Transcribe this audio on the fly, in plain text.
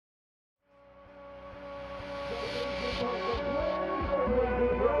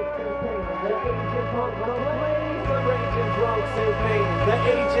punk complains, the raging drunks in pain. The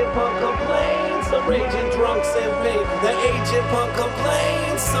agent punk complains, the raging drunks in pain. The agent punk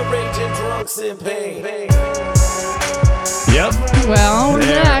complains, the raging drunks in pain. Yep. Well, we're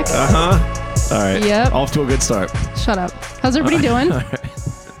There. back. Uh-huh. All right. Yep. Off to a good start. Shut up. How's everybody doing?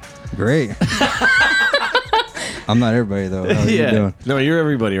 Great. I'm not everybody, though. How are you doing? No, you're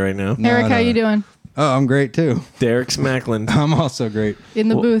everybody right now. Eric, how you doing? Oh, I'm great, too. Derek Smackland. I'm also great. In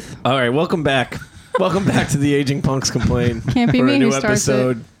the booth. All right, welcome back. Welcome back to the Aging Punks Complain. Can't be for me a new who starts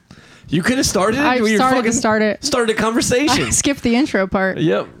episode. You could have started it. I You started fucking to start it. Started a conversation. I skipped the intro part.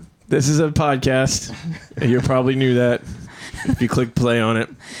 Yep. This is a podcast. You probably knew that if you click play on it.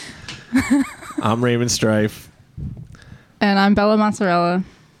 I'm Raymond Strife. And I'm Bella Mozzarella.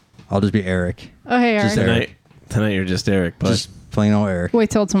 I'll just be Eric. Oh, hey, Eric. Just Eric. Tonight you're just Eric, but Just plain old Eric. Wait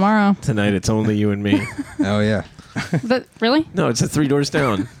till tomorrow. tonight it's only you and me. Oh, yeah. Really? No, it's a Three Doors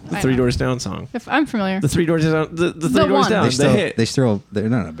Down. The I Three know. Doors Down song. If I'm familiar. The Three Doors Down. The Three Doors one. Down. They're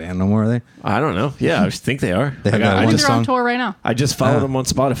not a band no more, are they? I don't know. Yeah, I think they are. They have that I one think they're on song? tour right now. I just followed them on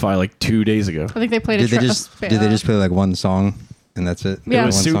Spotify like 2 days ago. I think they played Did they just play like one song and that's it? Yeah. It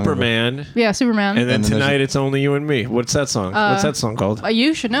was One song? Superman. Yeah, Superman. And then And then there's- tonight it's only you and me. What's that song? What's that song called?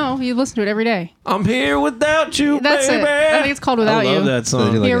 You should know. You listen to it every day. I'm here without you, That's baby. it. I think it's called Without I love You. that So they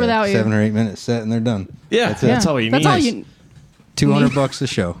do song. like Here a Without You. 7 or 8 minute set and they're done. Yeah, That's it. that's all you need. That's all you... $200 a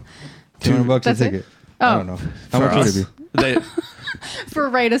show. $200 a That's it? ticket. Oh. I don't know. How For much would us. it be? They- For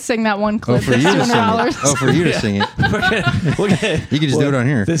Ray to sing that one Oh, clip. for you that's to sing $200. it. Oh, for you to sing it. You could just do it on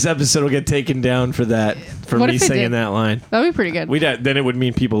here. This episode will get taken down for that, for What me if it singing did? that line. That'd be pretty good. Then it would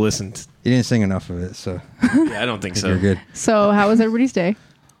mean people listened. You didn't sing enough of it, so Yeah, I don't think so. you're good. So, how was everybody's day?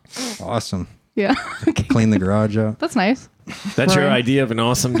 Awesome. Yeah. Okay. Clean the garage out. That's nice. That's your Right. idea of an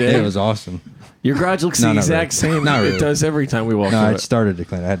awesome day. It was awesome. Your garage looks No, the not exact really. same. Not It really. does every time we walk No, through I it. started to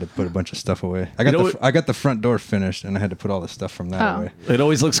clean. I had to put a bunch of stuff away. I You know what- got the front door finished, and I had to put all the stuff from that Oh. away. It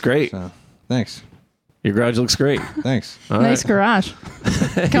always looks great. So, thanks. Your garage looks great. Thanks. All Nice right. garage.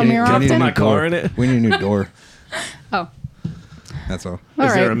 Come here Can I often? put my New car door. in it? We need a new door. Oh. That's all. All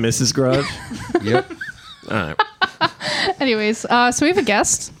Is there a right. Mrs. Garage? Yep. All right. Anyways, so we have a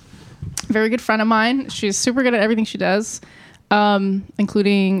guest. Very good friend of mine. She's super good at everything she does,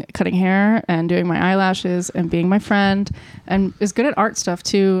 including cutting hair and doing my eyelashes and being my friend, and is good at art stuff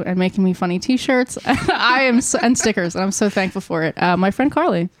too, and making me funny T-shirts. And stickers, and I'm so thankful for it. My friend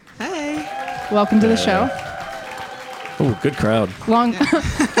Carlee. Hey. Welcome to the show. Oh, good crowd. Long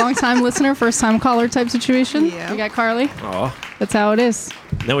time listener, first time caller type situation. Yeah. We got Carlee. Aw. That's how it is.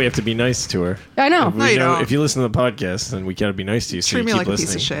 Now we have to be nice to her. I know. If, No, you don't. if you listen to the podcast, then we gotta be nice to you. So Treat you me keep like listening.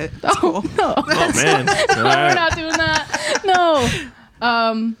 a piece of shit. It's cool. No, Oh man! All we're right. not doing that. No.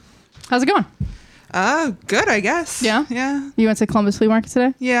 How's it going? Good, I guess. Yeah? Yeah. You went to Columbus Flea Market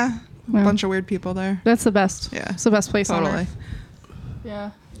today? Yeah. A Yeah. bunch of weird people there. That's the best. Yeah. It's the best place on Totally. earth. Yeah.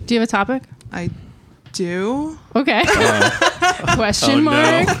 Do you have a topic? I do. Okay. Question Oh, no.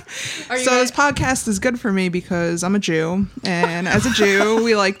 mark. Are you So guys- this podcast is good for me because I'm a Jew, and as a Jew,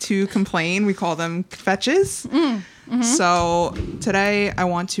 we like to complain. We call them fetches. So today I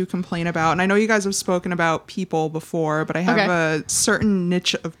want to complain about, and I know you guys have spoken about people before, but I have a certain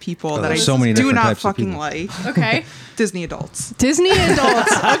niche of people that I there's so many do different not types of fucking people. like. Okay. Disney adults. Disney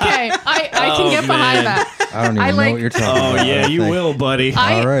adults. Okay. I can get behind man. that. I don't even I know like- what you're talking Oh about. yeah, I you think. will, buddy.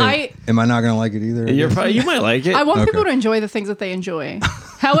 All right. Am I not going to like it either? You're probably, you might like it. I want Okay. people to enjoy the things that they enjoy.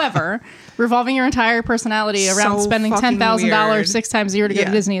 However, revolving your entire personality around So spending fucking $10,000 weird. 6 times a year to go to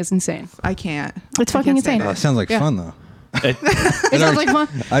Yeah. Disney is insane. I can't. It's I fucking can't stand insane. Oh, it sounds like Yeah. fun, though. It sounds like fun.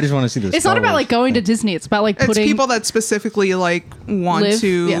 I just want to see this. It's not about like going to Disney. It's about like It's putting people that specifically like want Live,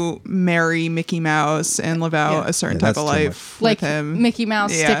 to yeah. marry Mickey Mouse and live out Yeah. a certain Yeah, type that's of too life like with him. Mickey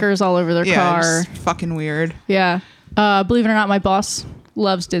Mouse Yeah. stickers all over their Yeah, car. just fucking weird. Yeah. Believe it or not, my boss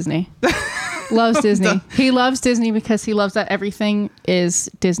loves Disney. Loves Disney. He loves Disney because he loves that everything is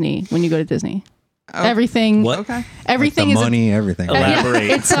Disney when you go to Disney. Oh. Everything. What? Okay. Everything the is money, everything. Elaborate.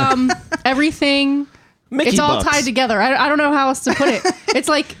 Yeah, it's everything. Mickey it's all bucks. tied together. I don't know how else to put it. It's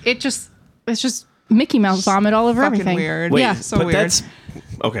like it's just Mickey Mouse vomit all over Fucking everything. weird. Wait, Yeah. So but weird. that's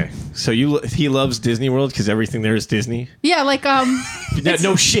okay. So he loves Disney World because everything there is Disney. Yeah, like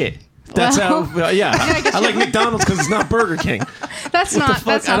No shit. That's Well, how. Yeah, I like McDonald's because it's not Burger King. that's not fuck?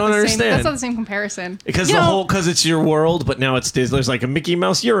 that's I not don't the understand. same. That's not the same comparison. Because You know, because it's your world, but now it's Disney. There's like a Mickey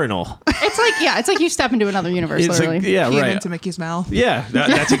Mouse urinal. it's like you step into another universe. It's Literally. like, yeah, Came right. into Mickey's mouth. Yeah,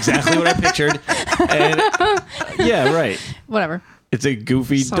 that's exactly what I pictured. And yeah, right. Whatever. It's a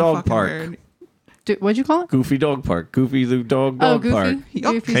goofy So dog fucking park. weird. What'd you call it? Goofy dog park. Goofy the dog Goofy. park.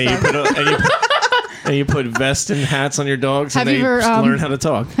 Goofy And you stuff. and you put vests and hats on your dogs, Have and you they ever, learn how to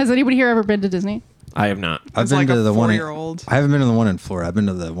talk. Has anybody here ever been to Disney? I have not. I've It's been like to a the one. 4-year-old. I haven't been to the one in Florida. I've been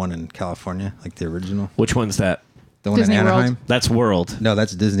to the one in California, like the original. Which one's that? The one Disney in World. Anaheim. That's World. No,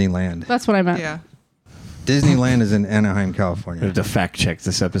 that's Disneyland. That's what I meant. Yeah. Disneyland is in Anaheim, I California. have to fact check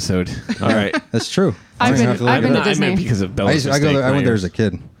this episode. All right. That's true. I've I don't even have to look been it to up. I Disney. meant because of I, Bella's I go mistake. there, I went there as a Myers.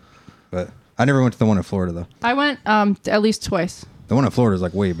 kid, but I never went to the one in Florida though. I went at least twice. The one in Florida is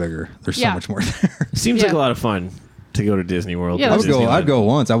like way bigger. There's so Yeah. much more there. Seems like Yeah. a lot of fun to go to Disney World. Yeah, or that's- I'd Disneyland. go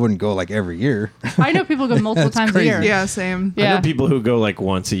once. I wouldn't go like every year. I know people go multiple That's times crazy. a year. Yeah, same. I Yeah. know people who go like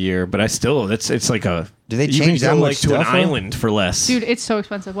once a year, but I still it's like a. Do they you can change that go, much like to an stuff, though? island for less? Dude, it's so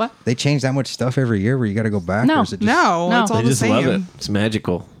expensive. What? They change that much stuff every year where you got to go back. No. Or is it just, No, No. it's all they the just same. love it. It's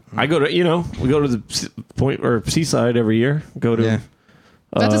magical. I go to we go to the point or seaside every year. Go to Yeah.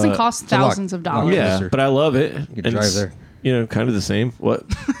 That doesn't cost a lot- thousands of lot dollars. yeah, closer. but I love it. You can And drive it's, there. kind of the same. What?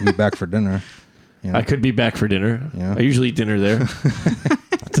 Be back for dinner. You know? I could be back for dinner. Yeah. I usually eat dinner there.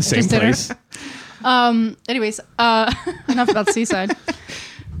 It's the same Just dinner? place. Anyways, enough about Seaside.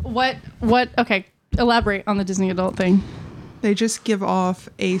 What? Okay, elaborate on the Disney adult thing. They just give off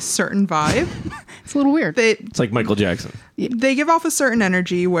a certain vibe. It's a little weird. It's like Michael Jackson. They give off a certain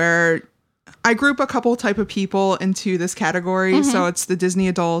energy where I group a couple type of people into this category. So it's the Disney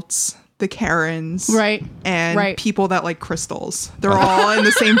adults, the Karens, Right. and Right. people that like crystals. They're all in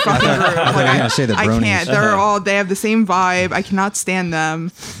the same fucking group. thought you were gonna say the I bronies. can't. They have the same vibe. I cannot stand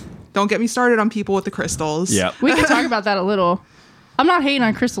them. Don't get me started on people with the crystals. Yeah. We can talk about that a little. I'm not hating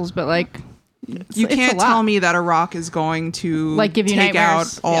on crystals, but like, You it's can't a lot. tell me that a rock is going to Like, give you take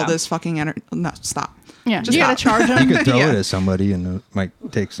nightmares. out all Yeah. this fucking energy. No, stop. Yeah, Just you gotta stop. charge them. You could throw Yeah. it at somebody and it might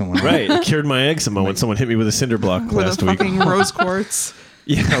take someone out. Right. It cured my eczema when someone hit me with a cinder block With last a week. fucking rose quartz.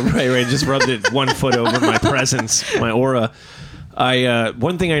 Yeah, right. Just rubbed it 1 foot over my presence, my aura.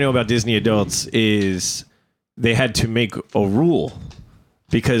 One thing I know about Disney adults is they had to make a rule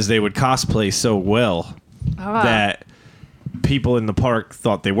because they would cosplay so well that people in the park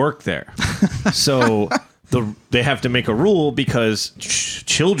thought they worked there. So they have to make a rule because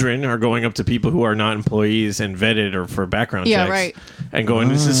children are going up to people who are not employees and vetted or for background Yeah, checks. right. And going,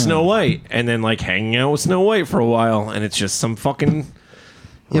 this is Snow White. And then like hanging out with Snow White for a while. And it's just some fucking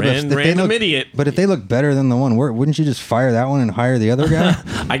Yeah, but if they random look- idiot. But if they look better than the one, wouldn't you just fire that one and hire the other guy?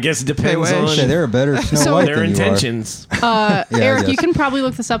 I guess it depends wish. on Say they're a better Snow So- White their than you are. intentions. I Eric, you guess. can probably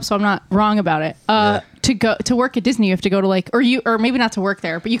look this up, so I'm not wrong about it. To work at Disney, you have to go to like, or maybe not to work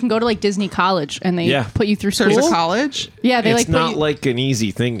there, but you can go to like Disney College, and they Yeah. put you through There's school. a college. Yeah, they It's like put not you, like an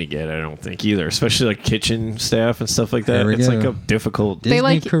easy thing to get, I don't think either, especially like kitchen staff and stuff like that. There we It's like go. a difficult Disney they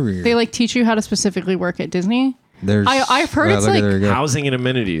like career. they like teach you how to specifically work at Disney. There's, I've heard it's look, like- there you go. housing and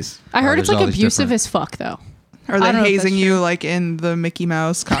amenities. I heard Oh, it's there's like all these abusive different- as fuck though. Are I they don't know if hazing that's you true. like in the Mickey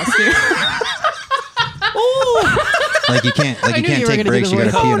Mouse costume? Like you can't I knew you were take gonna do breaks. the You got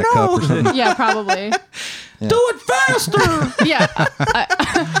to voice. pee in a cup or something. Yeah, probably. Do it faster! Yeah,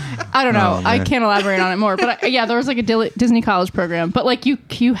 I don't know. Oh, I man. can't elaborate on it more. But yeah, there was like a Disney college program, but like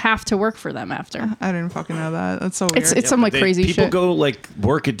you have to work for them after. I didn't fucking know that. That's so weird. It's some like crazy people shit. go like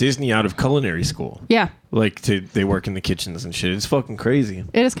work at Disney out of culinary school. Yeah, Like they work in the kitchens and shit. It's fucking crazy.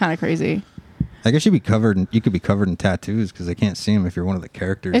 it is kind of crazy. I guess you could be covered in tattoos because they can't see them if you're one of the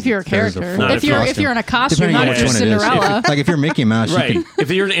characters. If you're a There's character, full Not if you're in a costume, Depending not on if which you're one it is. Cinderella. Like if you're Mickey Mouse, Right. you can, If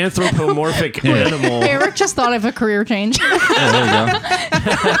you're an anthropomorphic animal. Eric just thought of a career change. yeah, there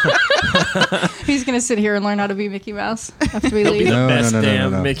you go. He's gonna sit here and learn how to be Mickey Mouse after we He'll be leave. the No, best no, no, no,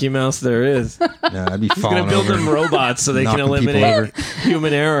 damn no. Mickey Mouse there is. He's Yeah, I'd be gonna falling build over. them robots so they can knocking people eliminate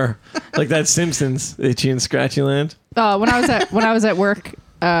human error, like that Simpsons Itchy and Scratchy Land. When I was at work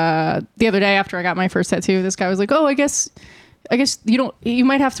the other day after I got my first tattoo, this guy was like, "Oh, I guess you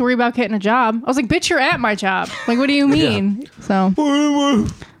might have to worry about getting a job." I was like, "Bitch, you're at my job. Like, what do you mean?" So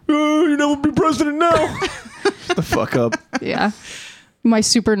You never be president now. The fuck up. yeah, my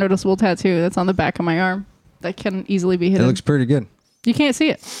super noticeable tattoo that's on the back of my arm that can easily be It hidden. looks pretty good. You can't see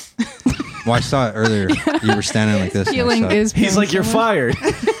it. Well, I saw it earlier. You were standing like this. and I Healing saw it. is. He's pain like, you're somewhere. fired.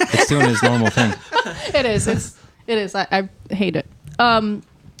 It's doing his normal thing. It is. It is. I hate it.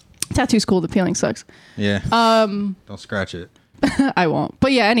 Tattoo school. The peeling sucks. Yeah. Don't scratch it. I won't.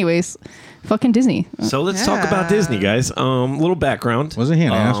 But yeah. Anyways, fucking Disney. So let's talk about Disney, guys. Little background. Wasn't he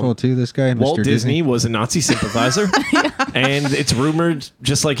an asshole too? This guy, Walt Mr. Disney was a Nazi sympathizer, and it's rumored,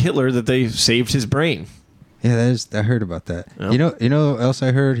 just like Hitler, that they saved his brain. Yeah, I heard about that. Yep. You know what else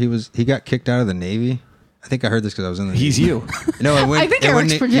I heard? He got kicked out of the Navy I think I heard this because I was in the. He's you. No, I think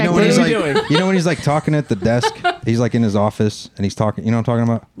Eric's projecting. You know when he's What are like, you doing? you know when he's like talking at the desk. He's like in his office and he's talking. You know what I'm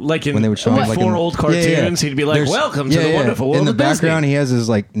talking about? Like in when they would show him, like four in- old cartoons, he'd be like, There's- "Welcome to the wonderful world In the of Disney." background, he has his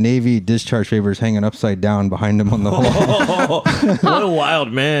like navy discharge papers hanging upside down behind him on the wall. Oh, what a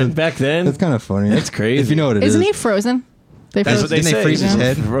wild man back then. That's kind of funny. That's crazy. If you know what it is. Isn't he frozen? They That's froze what they Didn't they say. freeze his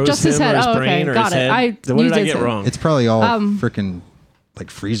head? Froze Just his him head. or his Oh, brain okay. or Got his it. head. You What did I did get say- wrong? It's probably all freaking like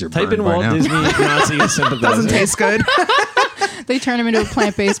freezer Type burned in by Walt now. Disney Nazi sympathizer. Doesn't taste good. They turn him into a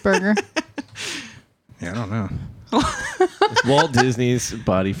plant-based burger. Yeah, I don't know. Walt Disney's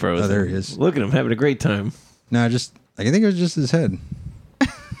body frozen. Oh, there he is. Look at him having a great time. No, just I think it was just his head.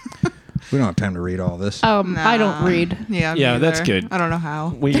 We don't have time to read all this. I don't read. Yeah. Yeah, me that's either. good. I don't know how.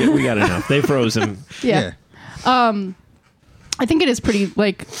 We got enough. They froze him. Yeah. I think it is pretty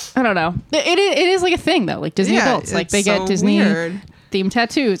like I don't know. It is like a thing though. Like Disney Yeah, adults, like it's they get so Disney weird. themed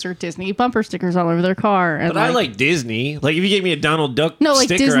tattoos or Disney bumper stickers all over their car. And But I like Disney. Like if you gave me a Donald Duck No, like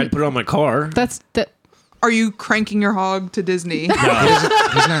sticker, Disney- I'd put it on my car. that's that. Are you cranking your hog to Disney? He's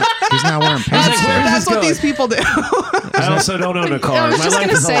not wearing pants. like, there. where's That's this what going? these people do. I also don't own a car. I was My just life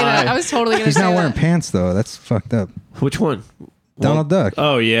gonna is a say that. lie. I was totally gonna He's say not wearing that. pants though. That's fucked up. Which one? Donald Duck.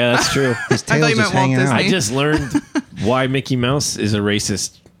 Oh yeah, that's true. His I thought tail's you just meant Walt hanging out. Disney. I just learned why Mickey Mouse is a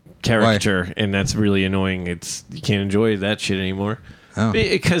racist caricature, and that's really annoying. It's you can't enjoy that shit anymore. Oh.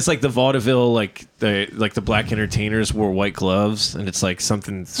 Because like the vaudeville, like the black entertainers wore white gloves, and it's like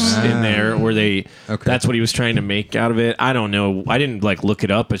something's in there where they. Okay. That's what he was trying to make out of it. I don't know. I didn't like look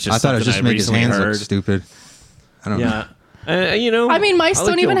it up. It's just I thought it was something just I make his recently hands heard. look stupid. I don't know. Yeah, you know. I mean, mice I like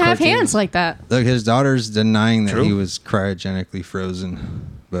don't the even old have cartoons. hands like that. Look, his daughter's denying that True. he was cryogenically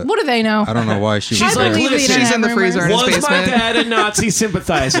frozen, but What do they know? I don't know why she She's was I like, there. believe the listen, internet she's in the rumors. freezer in his Was my basement. dad a Nazi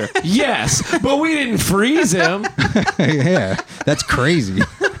sympathizer? Yes, but we didn't freeze him. Yeah, that's crazy.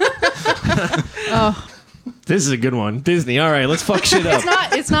 This is a good one. Disney. All right, let's fuck shit up.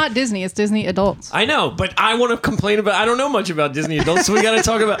 It's not Disney. It's Disney adults. I know, but I want to complain about. I don't know much about Disney adults, so we got to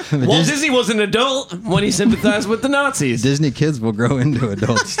talk about. Walt Disney was an adult when he sympathized with the Nazis. Disney kids will grow into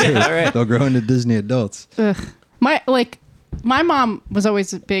adults too. Yeah, all right. They'll grow into Disney adults. Ugh. My mom was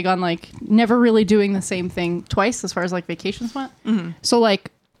always big on like never really doing the same thing twice as far as like vacations went. So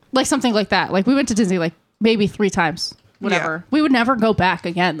like something like that. Like we went to Disney like maybe 3 times. Whatever. Yeah. We would never go back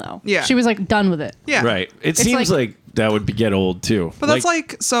again though. Yeah. She was like done with it. Yeah. Right. It seems like that would get old too. But that's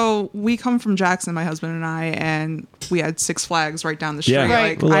like, so we come from Jackson, my husband and I, and we had Six Flags right down the street. Yeah. Right.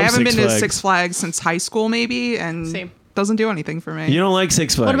 Like, We love I haven't Six been to Flags. Six Flags since high school, maybe, and Same. doesn't do anything for me. you don't like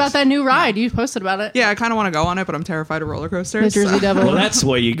Six Flags. What about that new ride? You posted about it. Yeah, I kind of want to go on it, but I'm terrified of roller coasters. The Jersey so- Devil. Well, that's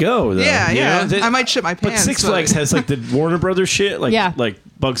why you go. Though. Yeah, you yeah. know? I might shit my But pants. Six Flags has like the Warner Brothers shit, like Yeah. like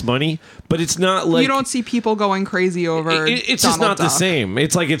Bugs Bunny, but it's not like you don't see people going crazy over. It's just Donald not the Duck. same.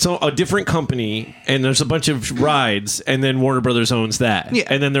 It's like it's a different company, and there's a bunch of rides, and then Warner Brothers owns that. Yeah.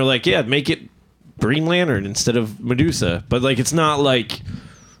 And then they're like, yeah, make it Green Lantern instead of Medusa. But like, it's not like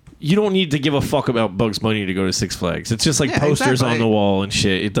you don't need to give a fuck about Bugs Bunny to go to Six Flags. It's just like Yeah, posters on exactly. the wall and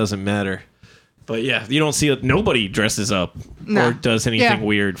shit. It doesn't matter. But yeah, you don't see it. Nobody dresses up No. or does anything Yeah.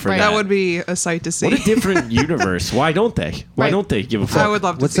 weird for Right. that. That would be a sight to see. What a different universe. Why don't they? Why Right. don't they give a fuck? I would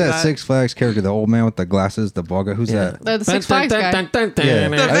love to What's see that Six Flags character? The old man with the glasses, the bugger. Who's that? The Six Flags guy. Yeah, The I just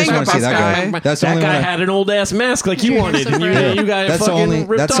Venga want to see Bus that guy. guy. That's the That only guy one. had an old ass mask like you You're wanted, so and right. you got it That's the fucking only.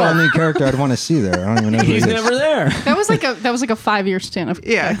 ripped That's off. the only character I'd want to see there. I don't even know. Who He's he is. never there. That was like a 5-year stint of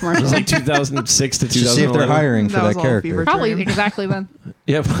Yeah. commercials. It's like 2006 to To see if they're 2011. hiring for That was that all character. fever. Probably Dream. exactly then.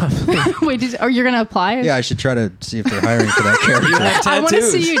 Yeah, probably. Wait, are you gonna apply? Yeah, I should try to see if they're hiring for that character. I want to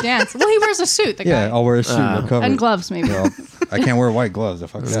Tattoos. see you dance. Well, he wears a suit. The Yeah, guy. I'll wear a suit and cover. And gloves maybe. Well, I can't wear white gloves.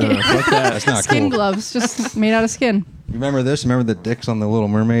 Fuck that. Fuck that. That's not Skin cool. gloves, just made out of skin. You remember this? Remember the dicks on the Little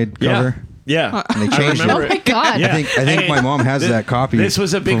Mermaid cover? Yeah. And they I changed remember Oh my it. god. Yeah. I think And my mom has that copy. This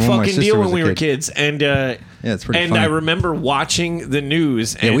was a big from when my fucking sister deal was when a we were kid. kids, and Yeah, it's pretty and funny. I remember watching the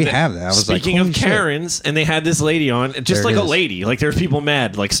news. Yeah, and we have that. I was like, speaking holy of shit. Karens, and they had this lady on, just There like it a is. lady. Like there's people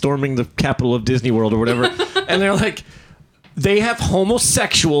mad, like storming the capital of Disney World or whatever, and they're like. They have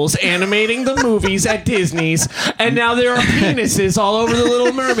homosexuals animating the movies at Disney's, and now there are penises all over the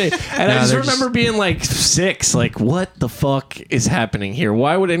Little Mermaid. And I Nah, just they're remember being like 6, like, what the fuck is happening here?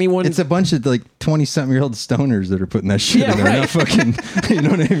 Why would anyone? It's a bunch of like 20-something-year-old stoners that are putting that shit Yeah, in there. right. Not fucking, you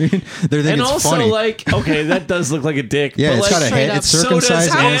know what I mean? They're thinking and it's also, funny. like, okay, that does look like a dick. Yeah, but it's like, got a straight head. up. It's So does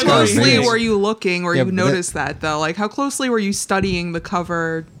circumcised and How it's got a closely face. were you looking where Yeah, you but noticed that though? Like, how closely were you studying the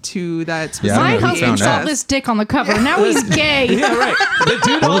cover to that specific Yeah, I My don't know who husband found saw that. this dick on the cover. Now he's gay. Yeah, right. The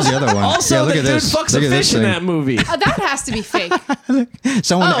dude What was the other one? Also, Yeah, look the at dude this. fucks Look a at this fish in thing. that movie. That has to be fake.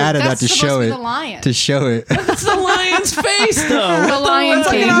 Someone Oh, added that that's to supposed show to be it. the lion. To show it. It's the lion's face, though. The lion It's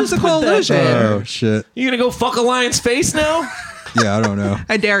like an face. optical illusion. Oh shit. You gonna go fuck a lion's face now? Yeah, I don't know.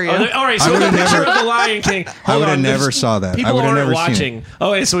 I dare you. All right, so I the would've picture never- of the Lion King. I Hold would have on, never there's- saw that. I People would have aren't never watching. seen it.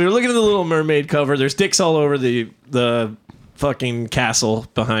 Okay, so we were looking at the Little Mermaid cover. There's dicks all over the fucking castle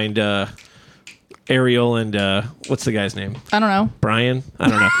behind Ariel and what's the guy's name? I don't know. Brian? I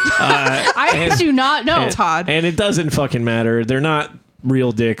don't know. I do not know. Todd. And it doesn't fucking matter. They're not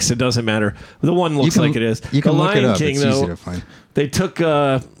real dicks. It doesn't matter. The one looks like it is. You can the look Lion it up. King, It's though, easy to find. they took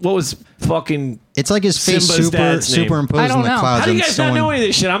what was fucking. It's like his face Simba's dad's name. superimposed I in don't the know. clouds. How do you and guys not know any of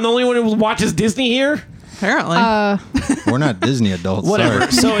this shit? I'm the only one who watches Disney here. Apparently. We're not Disney adults.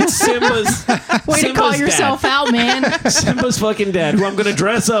 Whatever. Sorry. So it's Simba's. Way to call Simba's yourself dad. out, man. Simba's fucking dad, who I'm going to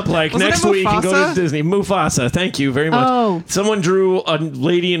dress up like Wasn't next it week and go to Mufasa? Disney. Mufasa. Thank you very much. Oh. Someone drew a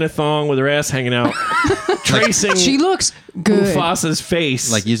lady in a thong with her ass hanging out, tracing She looks good. Mufasa's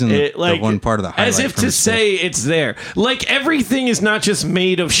face. Like using the one part of the as highlight if from to his say it's there. Like everything is not just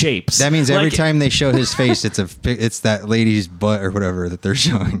made of shapes. That means every Like, time they show his face, it's that lady's butt or whatever that they're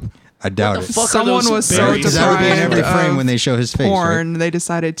showing. I doubt the it. fuck are Someone those was so berries? Because that would be in every deprived frame of when they show his face. Right? porn, they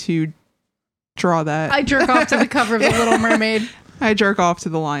decided to draw that. I jerk off to the cover of The Little Mermaid. I jerk off to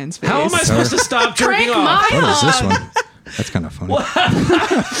the lion's face. How am I supposed to stop jerking Crank off? my What is this on. one? That's kind of funny.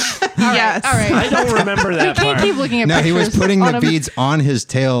 Yes. All right. I don't remember that Can't part. keep looking at No, he was pictures putting on the a- beads on his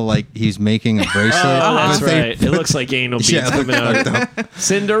tail like he's making a bracelet. Oh, that's but they right. It looks like anal beads Yeah, coming out.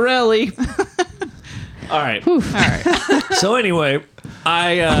 Cinderella. All right. All right. So anyway,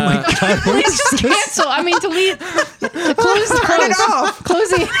 Please just cancel. I mean, delete. Close off. Close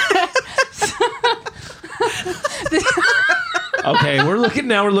the. okay, we're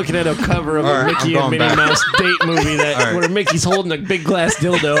looking at a cover of All a right, Mickey I'm and going Minnie back. Mouse date movie All right. where Mickey's holding a big glass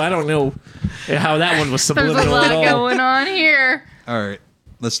dildo. I don't know how that one was There's a subliminal lot at all. going on here. All right,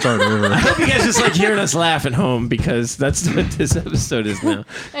 let's start over. I hope you guys just like hearing us laugh at home because that's what this episode is now.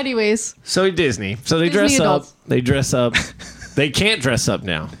 Anyways, So Disney. So they Disney dress adults. up. They dress up. They can't dress up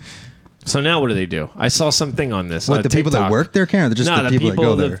now. So now what do they do? I saw something on this. What, on the people that TikTok. work there can, or just No, the people that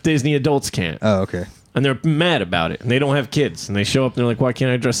go the there? Disney adults can't. Oh, okay. And they're mad about it. And they don't have kids. And they show up and they're like, why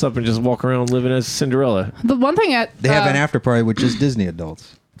can't I dress up and just walk around living as Cinderella? the one thing at They have an after party with just Disney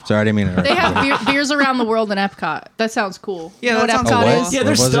adults. Sorry, I didn't mean to. they have beers around the world in Epcot. That sounds cool. Yeah, You know that what sounds Epcot cool. is? Yeah,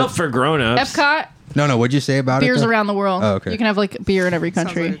 there's What was stuff it? for grown-ups. Epcot No, what'd you say about beers it? though? around the world. Oh, okay. You can have like beer in every Sounds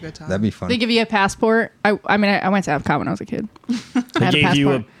country. like a good time. That'd be fun. They give you a passport. I went to Epcot when I was a kid. I They had gave you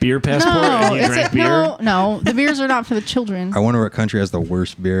a passport. beer passport No, and you it's drank a, beer? no. The beers are not for the children. I wonder what country has the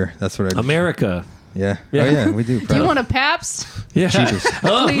worst beer. That's what I. America. Yeah. Yeah. Oh yeah, we do. Do you want a Pabst? Yeah. Cheapest.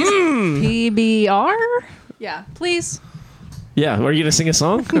 Oh, Please. PBR? Yeah, please. yeah. Were you going to sing a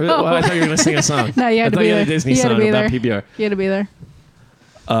song? Well, I thought you were going to sing a song. No, you had I to thought be you there. had a Disney You had to song be about there. PBR. You had to be there.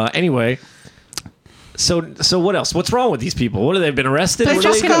 Anyway, so what else? What's wrong with these people? What have they been arrested? They're What do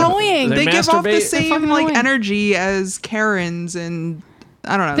just they do? annoying. They They give off the masturbate? same fucking like annoying. energy as Karens and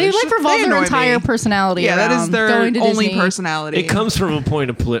I don't know. They They're like just- revolve they their annoy entire me. personality. Yeah, that is around their going to only Disney. personality. It comes from a point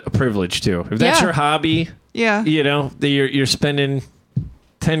of privilege too. If that's Yeah. your hobby, Yeah. you know, you're spending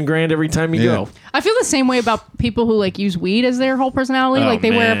 10 grand every time you Yeah. go. I feel the same way about people who like use weed as their whole personality. Oh, like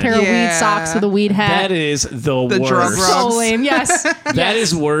they wear a man. pair of weed Yeah. socks with a weed hat. That is the The drug worst. rug. so lame. Yes. That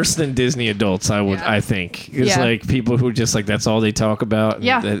is worse than Disney adults. Yeah. I think it's Yeah. like people who just like that's all they talk about. and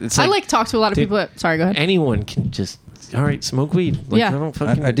Yeah. it's I like talk to a lot of Dude, people. Sorry, go ahead. anyone can just all right smoke weed. Like, Yeah. I don't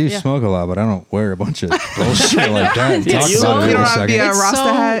fucking. I do Yeah. smoke a lot, but I don't wear a bunch of bullshit like that. And Yeah, talk you- about you it You every don't have to second. be a It's Rasta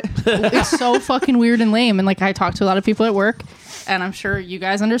so- hat. It's so fucking weird and lame. And like I talk to a lot of people at work, and I'm sure you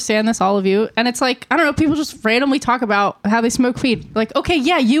guys understand this, all of you. And it's like I don't know, people just randomly talk about how they smoke weed. Like, okay,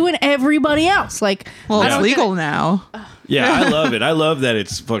 yeah, you and everybody else. Like, Well, I it's don't get legal it. now. Yeah, I love it. I love that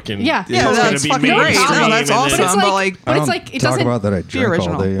it's fucking. Yeah. it's Yeah, gonna that's be fucking great. mainstream No, that's and awesome. then- But it's But, like, like, but I it's don't like it talk doesn't. about that I drink all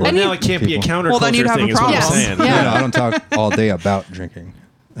original. day. Well, And now it can't be a people. counterculture Well, then you'd have thing. a Is what I'm problem. saying. Yeah. No, I don't talk all day about drinking.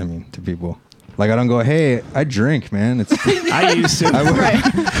 I mean, to people. Like, I don't go, hey, I drink, man. It's I used to.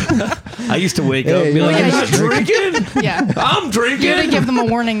 Right. I used to wake up Hey, and be you like, know, I'm yeah, not you- drinking. Yeah. I'm drinking. You had to give them a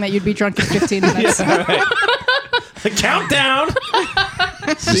warning that you'd be drunk in 15 minutes. The countdown.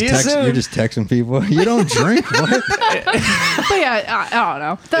 See you soon. you're just texting people. You don't drink? What? But yeah, I don't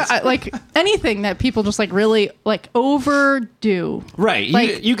know. Like anything that people just like really like overdo. Right.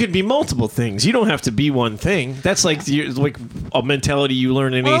 Like- You could be multiple things. You don't have to be one thing. That's like a mentality you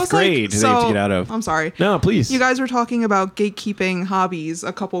learn in Well, 8th it's like- grade that you have to get out of. I'm sorry. No, please. You guys were talking about gatekeeping hobbies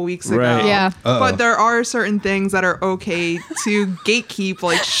a couple weeks ago. Right. Yeah. But there are certain things that are okay to gatekeep,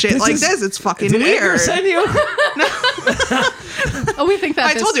 like shit like this. It's fucking Did Edgar weird. send you? Oh, we think that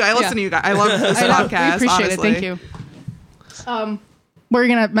I told you, I listen to you guys. I love this I know. podcast. We appreciate honestly. it. Thank you. Were you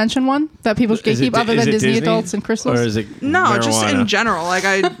gonna mention one that people should Is it keep other is than it Disney adults and crystals? Or is it No, just in marijuana? general. Like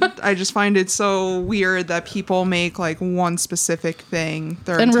I just find it so weird that people make like one specific thing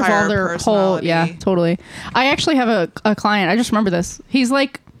their and entire revolve their whole personality. totally. I actually have a client. I just remember this. He's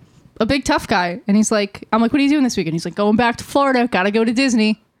like a big tough guy, and he's like, I'm like, what are you doing this weekend? He's like, going back to Florida. Got to go to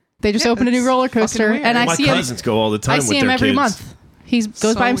Disney. They just opened a new it's roller fucking coaster, weird. and I My see him. cousins go all the time I with see him their every kids. month. He goes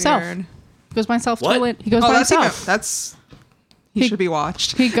So by himself. weird. Goes by himself. What? Toilet. He goes Oh, by that's himself. he should be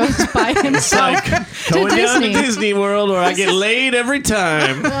watched. He goes by It's himself. like going down to Disney. Disney World where I get laid every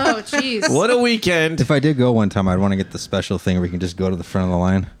time. Oh, jeez. What a weekend. If I did go one time, I'd want to get the special thing where you can just go to the front of the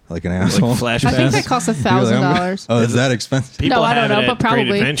line like an asshole. Like Flash I think Pass. that costs You're like, I'm gonna- $1,000. Oh, is that expensive? People No, I don't have know, it but at Great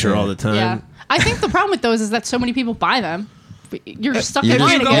probably. Adventure all the time. Yeah. I think the problem with those is that so many people buy them. You're stuck you in If just-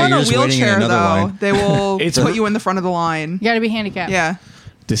 line you go yeah, in again. a you're just waiting in wheelchair, another though, line. they will It's put a- you in the front of the line. You got to be handicapped. Yeah.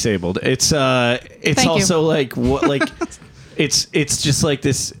 Disabled. It's Thank also like what like it's just like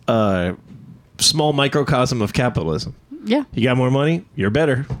this small microcosm of capitalism. Yeah. You got more money, you're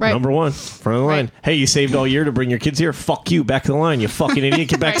better. Right. Number one, front of the Right. line. Hey, you saved all year to bring your kids here. Fuck you, back to the line. You fucking idiot.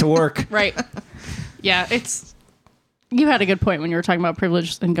 Get back to work. Right. Yeah. You had a good point when you were talking about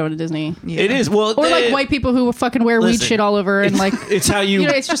privilege and going to Disney. Yeah. It is well, Or like white people who fucking wear weed Listen, shit all over and like, it's how you you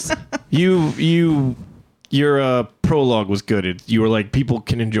know, it's just, your prologue was good. You were like, people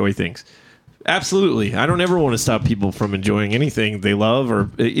can enjoy things. Absolutely. I don't ever want to stop people from enjoying anything they love, or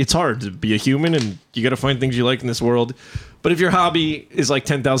it's hard to be a human and you got to find things you like in this world. But if your hobby is like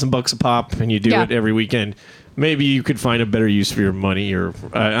 $10,000 a pop and you do Yeah. it every weekend, maybe you could find a better use for your money, or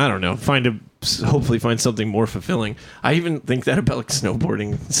I don't know, hopefully find something more fulfilling. I even think that about like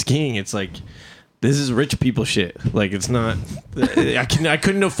snowboarding, skiing. It's like, this is rich people shit. Like, it's not. I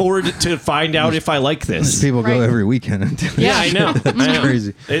couldn't afford to find out if I like this. People go Right. every weekend. And do it. Yeah, I know. That's I know.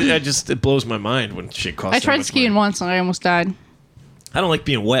 crazy. It blows my mind when shit costs. I that tried much skiing money. once and I almost died. I don't like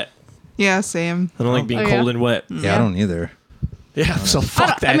being wet. Yeah, same. I don't like being Oh, yeah? cold and wet. Yeah, I don't either. Yeah, so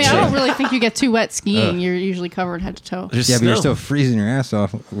fuck that I mean, shit. I don't really think you get too wet skiing. You're usually covered head to toe. There's Yeah, but you're snow. still freezing your ass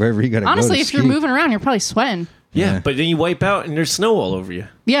off wherever you got to go. Honestly, to if you're ski. moving around, you're probably sweating. Yeah, Yeah. but then you wipe out and there's snow all over you.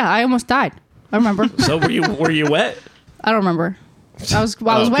 Yeah, I almost died. I remember. So were you wet? I don't remember. I was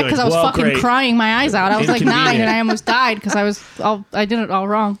wet good. because I was Well, fucking great. crying my eyes out. I was like 9 Inconvenient. and I almost died because I did it all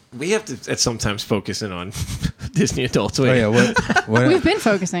wrong. We have to at sometimes focus in on Disney adults. Oh yeah, what? We've been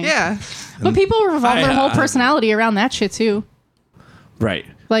focusing. Yeah. But people revolve their whole personality around that shit too. Right.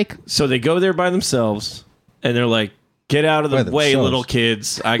 Like, So they go there by themselves and they're like, "Get out of the By way, themselves. little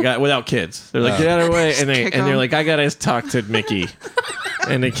kids." Without kids. They're like, "Get out of the way," and kick they're 'em. like, "I gotta talk to Mickey."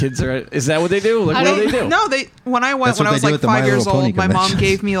 And the kids are. Is that what they do? Like, I what do don't- they do? No, when I went That's when what I was they do like at the 5 My years Little Pony old, my mom conventions.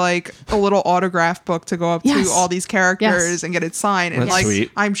 gave me like a little autograph book to go up Yes. to all these characters Yes. and get it signed. And That's like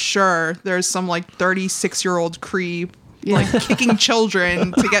sweet. I'm sure there's some like 36-year-old creep Yeah. like kicking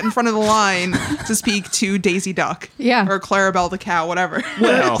children to get in front of the line to speak to Daisy Duck. Yeah. Or Clarabelle the cow, whatever.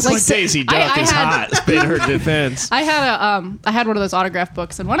 Well, Like, Daisy Duck I is had- hot. It's been her defense. I had one of those autograph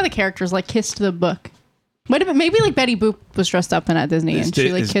books, and one of the characters like kissed the book. Might have been, maybe like Betty Boop was dressed up in at Disney, and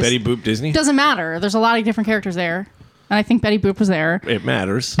she like Is kissed. Betty Boop Disney? Doesn't matter. There's a lot of different characters there, and I think Betty Boop was there. It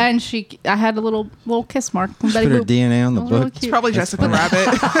matters. And I had a little kiss mark from Betty Put her Boop. DNA on the It was really book. cute. It's probably Jessica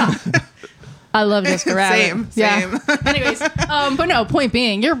Rabbit. I love Jessica Rabbit. Same, Yeah. same. Anyways, but no. Point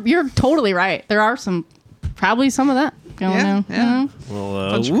being, you're totally right. There are probably some of that going Yeah, on. yeah.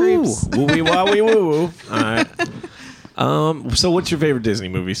 Well, Bunch of woo, creeps. woo, woo, woo. All right. So, what's your favorite Disney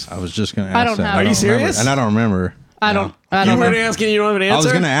movies? I was just gonna ask. I don't that. have Are you one. remember. serious? And I don't remember. I don't You know. weren't asking. You don't have an answer. I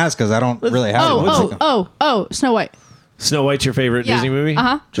was gonna ask because I don't really have one. Snow White. Snow White's your favorite Yeah. Disney movie?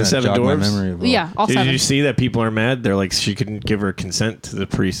 Uh-huh. The Trying to Seven jog my Dwarfs. memory of all- Yeah, all Did seven. you see that people are mad? They're like, she couldn't give her consent to the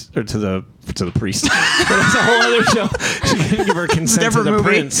priest or to the priest. But it's a whole other show. She couldn't give her consent to Different the movie.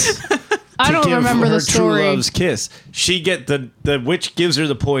 prince. I to don't give remember her the story. True love's kiss. She get the witch gives her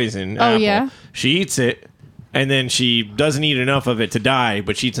the poison. Oh, apple. yeah? She eats it, and then she doesn't eat enough of it to die,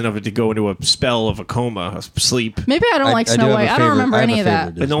 but she eats enough of it to go into a spell of a coma, a sleep. Maybe I don't like do Snow have a White. I favorite- don't remember have any a of that.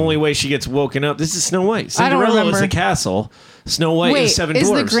 favorite And the only way she gets woken up. This is Snow White. I don't Cinderella is remember. the castle. Snow White Wait, is Seven is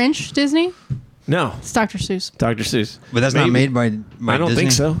Dwarfs. the Grinch Disney? No, It's Dr. Seuss. Dr. Seuss. But that's not Maybe. made by I don't Disney?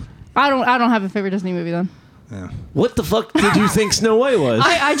 think so. I don't have a favorite Disney movie then. Yeah. What the fuck did you think Snow White was?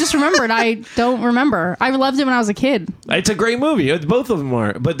 I just remembered. I don't remember. I loved it when I was a kid. It's a great movie. Both of them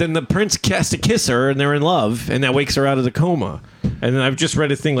are. But then the prince has to kiss her, and they're in love, and that wakes her out of the coma. And then I've just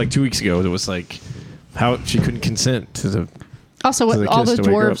read a thing like 2 weeks ago that was like how she couldn't consent to the. Also, So the all kiss the to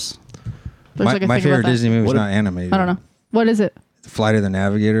wake her up. dwarves. There's My, like a my thing favorite about that. Disney movie is What a- not animated. I don't know. What is it? Flight of the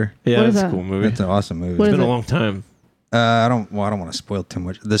Navigator. Yeah, What is that's a that? cool movie. That's an awesome movie. What It's is been a it? long time. I don't want to spoil too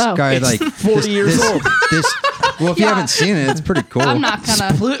much. This Oh. guy It's like 40 years this, old. Well, if you haven't seen it, it's pretty cool. I'm not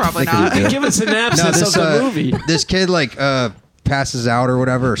gonna. Probably not. Give a synopsis of the movie. This kid passes out or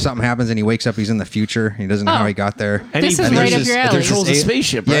whatever, or something happens, and he wakes up. He's in the future. He doesn't know how he got there. And This he is right up your alley. controls a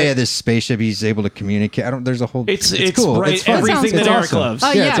spaceship, right? Yeah, this spaceship. He's able to communicate. There's a whole. It's cool. right. It's fun. Everything that Sounds Eric cool. loves.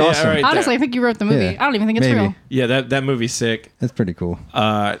 Oh, Yeah, it's awesome. right Honestly, there. I think you wrote the movie. Yeah. I don't even think it's Maybe. real. Yeah, that movie's sick. That's pretty cool.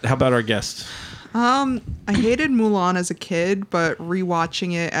 How about our guest? I hated Mulan as a kid, but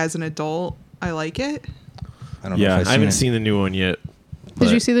rewatching it as an adult, I like it. I don't know. Yeah, if I haven't seen the new one yet. Did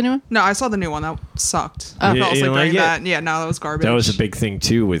you but see the new one? No, I saw the new one. That sucked. Oh. I You fell asleep didn't like during it? that. Yeah, no, that was garbage. That was a big thing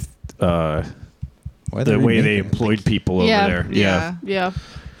too with Why the way they remaking it? employed people Yeah. over there. Yeah. Yeah.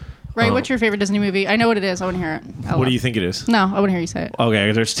 Right. What's your favorite Disney movie? I know what it is. I want to hear it. What do you think it is? No, I want to hear you say it.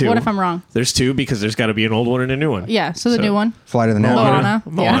 Okay, there's two. What if I'm wrong? There's two because there's got to be an old one and a new one. Yeah. So the new one. Fly to the Navy. Moana.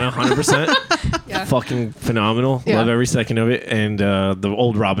 Moana, Yeah. 100%. Yeah. Fucking phenomenal. Yeah. Love every second of it. And the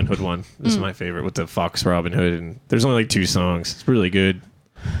old Robin Hood one is my favorite with the Fox Robin Hood. And there's only like 2 songs. It's really good.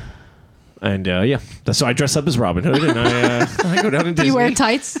 And so I dress up as Robin Hood and I go down to Disney. You wear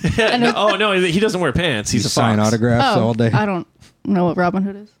tights. And a- Oh no, he doesn't wear pants. He's You a sign fox. autographs all day. I don't know what Robin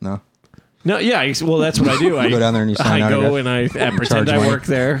Hood is. No. No, yeah. Well, that's what I do. I go down there and you sign I go autographs. and I pretend I money. work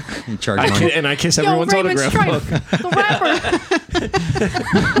there. You charge money. And I kiss Yo, everyone's Raymond autograph Stripe, book. the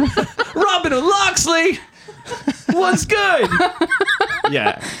rapper. Robin Hood Loxley, what's good?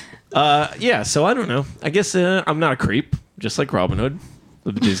 Yeah. So I don't know. I guess I'm not a creep, just like Robin Hood,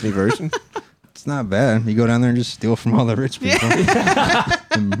 the Disney version. It's not bad. You go down there and just steal from all the rich people.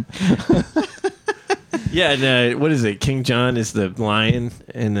 Yeah. And what is it? King John is the lion,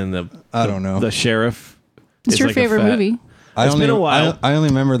 and then I don't know. the sheriff. What's is your like a favorite fat- movie? It's been a while. I only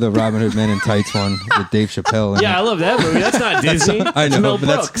remember the Robin Hood Men in Tights one with Dave Chappelle. in Yeah, I it. love that movie. That's not Disney. I It's know, Mel but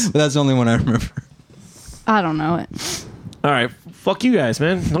Brooks. that's the only one I remember. I don't know it. All right, fuck you guys,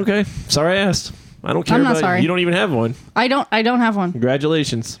 man. Okay, sorry I asked. I don't care I'm not about sorry. you. Don't even have one. I don't have one.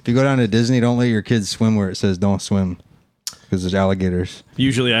 Congratulations. If you go down to Disney, don't let your kids swim where it says "Don't swim," because there's alligators.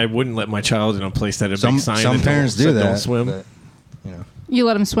 Usually, I wouldn't let my child in a place that had a big sign. Some that parents said do that. Don't swim. But, you know, You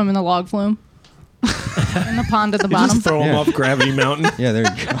let him swim in the log flume. In the pond at the You bottom. just throw them Yeah. off Gravity Mountain. yeah, there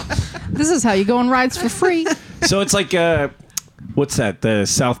you go. This is how you go on rides for free. So it's like, what's that? The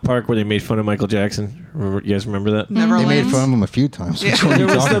South Park where they made fun of Michael Jackson. You guys remember that? Never They made lands. fun of him a few times. Yeah. Which one are you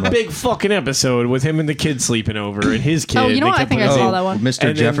There was talking the about? big fucking episode with him and the kid sleeping over, and his kid. Oh, you know they what? I kept think I putting- saw that one. Mr. And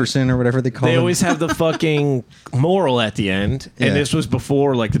then Jefferson or whatever they call They him. always have the fucking moral at the end, and Yeah. this was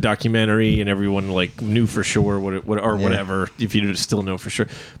before like the documentary, and everyone like knew for sure whatever. If you still know for sure,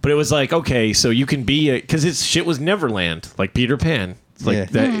 but it was like, okay, so you can be because his shit was Neverland, like Peter Pan. It's like Yeah.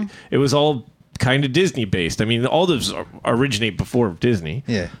 that. It was all kind of Disney based. I mean, all those originate before Disney.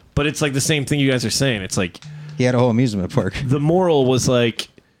 Yeah. But it's like the same thing you guys are saying. It's like He had a whole amusement park. the moral was like,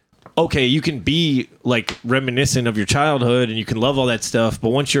 okay, you can be like reminiscent of your childhood and you can love all that stuff, but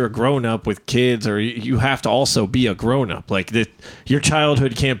once you're a grown up with kids, or you have to also be a grown up. Like your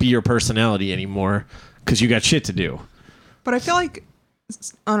childhood can't be your personality anymore because you got shit to do. But I feel like,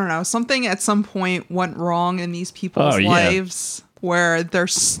 I don't know, something at some point went wrong in these people's Oh, yeah. lives where they're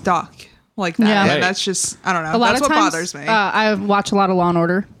stuck like that. Yeah. And Right. that's just, I don't know. A lot That's of what times, bothers me. I watch a lot of Law and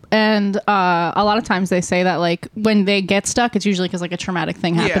Order, and a lot of times they say that like when they get stuck, it's usually because like a traumatic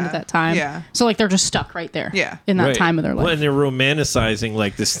thing happened Yeah. at that time. Yeah. So like they're just stuck right there. Yeah. In that Right. time of their life. Well, and they're romanticizing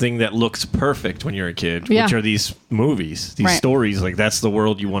like this thing that looks perfect when you're a kid, Yeah. which are these movies, these Right. stories. Like that's the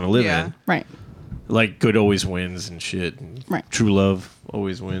world you want to live Yeah. in. Right. Like good always wins and shit. And Right. True love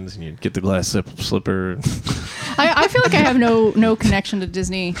always wins, and you get the glass slipper. I feel like I have no connection to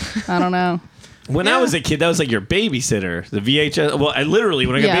Disney. I don't know. When I was a kid, that was like your babysitter. The VHS. Well, I literally,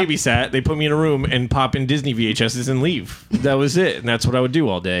 when I got Yeah. babysat, they put me in a room and pop in Disney VHSs and leave. That was it, and that's what I would do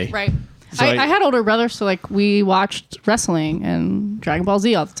all day. Right. So I had older brothers, so like we watched wrestling and Dragon Ball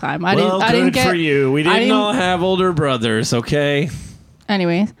Z all the time. I Well, didn't good get, for you. We I didn't all have older brothers, okay?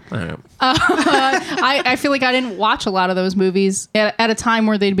 Anyway, I don't know. I feel like I didn't watch a lot of those movies at a time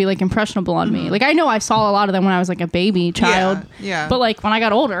where they'd be like impressionable on me. Like I know I saw a lot of them when I was like a baby child. yeah. But like when I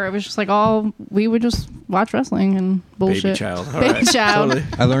got older, it was just like we would just watch wrestling and bullshit. Baby child. All Baby right. child. Totally.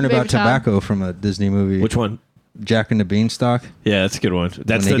 I learned Baby about child. tobacco from a Disney movie. Which one? Jack and the Beanstalk. Yeah, that's a good one.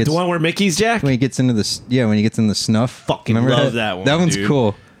 That's When he the gets- one where Mickey's Jack? When he gets into when he gets in the snuff. Fucking Remember love that one, That one's dude.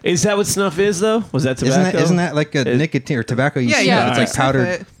 cool. Is that what snuff is, though? Was that tobacco? Isn't that like a nicotine or tobacco? You Yeah, snuff? yeah, It's you like snuff powdered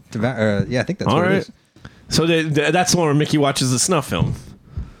it. tobacco. Yeah, I think that's All what right. it is. So that's the one where Mickey watches the snuff film.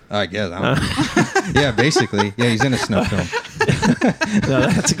 I guess. I don't know. Yeah, basically. Yeah, he's in a snuff film. No,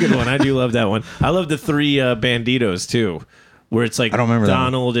 that's a good one. I do love that one. I love the three Banditos, too. Where it's like I don't remember that one.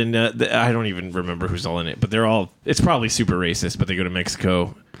 Donald and I don't even remember who's all in it, but they're all. It's probably super racist, but they go to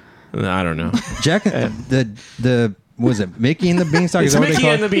Mexico, I don't know. Jack, the was it Mickey and the Beanstalk? It's Is that what they Mickey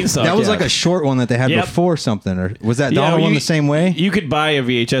call and it? the Beanstalk, That was yeah. like a short one that they had Yep. before something, or was that Yeah, dollar one the same way? You could buy a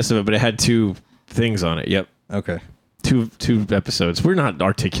VHS of it, but it had 2 things on it. Yep. Okay, Two episodes. We're not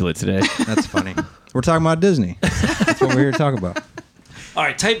articulate today. that's funny. We're talking about Disney. That's what we're here to talk about. All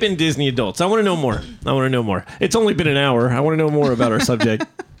right, type in Disney adults. I want to know more. It's only been an hour. I want to know more about our subject.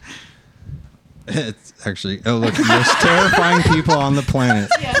 It's actually look, the most terrifying people on the planet.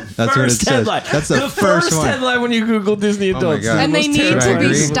 That's what it First says. headline. That's the first one. headline when you Google Disney my adults. God. And they Most need to terrifying. be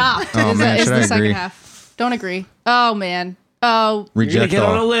agree? stopped. Oh, man, is should the I second agree? half. Don't agree. Oh man. Oh. You're gonna Reject get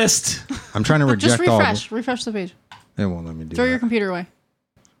on a all. list. I'm trying to Just reject all. refresh. Refresh the page. It won't let me do Throw your that. computer away.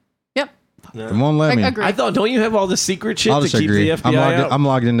 Yep. It won't let me. Agree. I thought, don't you have all the secret shit I'll to just keep agree. the FBI out? I'm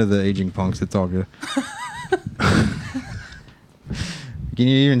logged into the Aging Punks. It's all good. Can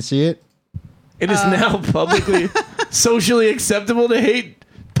you even see it? It is now publicly, socially acceptable to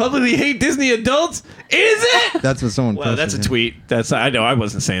publicly hate Disney adults. Is it? That's what someone Well, posted. that's a here. tweet. I know. I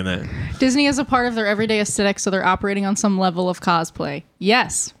wasn't saying that. Disney is a part of their everyday aesthetic, so they're operating on some level of cosplay.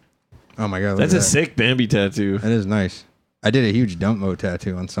 Yes. Oh my god, look That's at a that. sick Bambi tattoo. That is nice. I did a huge dump mode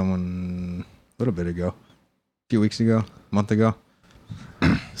tattoo on someone a little bit ago, a few weeks ago, a month ago.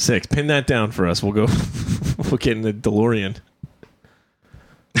 Sick. Pin that down for us. We'll go. We'll get in the DeLorean.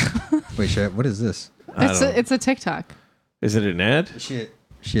 Wait, shit, what is this? It's a TikTok. Is it an ad?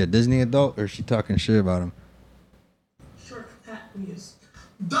 She a Disney adult or is she talking shit about him? Short fat news.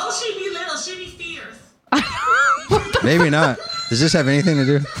 Though she be little, she be fierce. Maybe not. Does this have anything to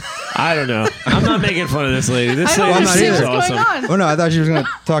do? I don't know. I'm not making fun of this lady. This I don't lady I'm not seems understand either. what's awesome. going on. Oh no, I thought she was going to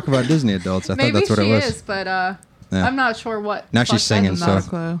talk about Disney adults. I Maybe thought that's what she it was. is, but Yeah. I'm not sure what. Now she's fuck that singing, is. so- Not a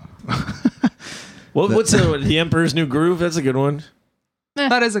clue. What's the Emperor's New Groove? That's a good one.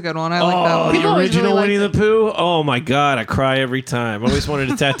 That is a good one. I like that Oh, one. People the always original really Winnie liked the Pooh. Oh my god, I cry every time. I always wanted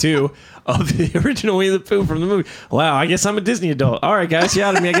a tattoo of the original Winnie the Pooh from the movie. Wow, I guess I'm a Disney adult. All right, guys, you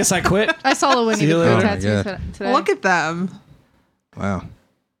out of me. I guess I quit. I saw the Winnie See the you Pooh later. tattoo Oh my God. today. Look at them. Wow.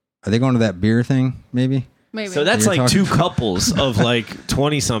 Are they going to that beer thing? Maybe. Maybe. So that's You're like talking- 2 couples of like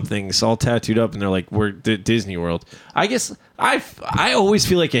 20-somethings all tattooed up, and they're like, "We're Disney World." I guess I always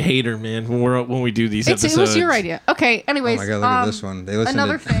feel like a hater, man, when we do these it episodes. was your idea. Okay. Oh Anyways. my god, look at this one. They listen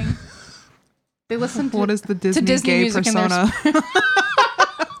Another to thing. They listen to What is the Disney, Disney gay music in their persona?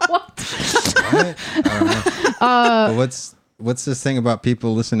 what? what? I don't know. But what's this thing about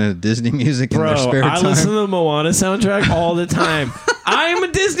people listening to Disney music in Bro, their spare I time? listen to the Moana soundtrack all the time. I'm a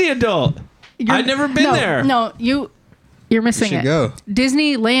Disney adult. I've never been there. No, you're You missing should it. go.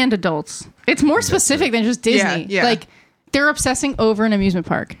 Disneyland adults. It's more specific than just Disney. Yeah. Like they're obsessing over an amusement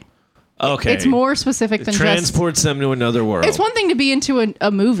park. Okay. It's more specific than just. Transports them to another world. It's one thing to be into a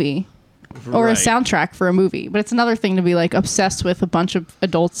movie or a Right. soundtrack for a movie, but it's another thing to be like obsessed with a bunch of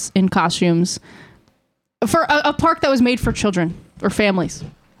adults in costumes for a park that was made for children or families.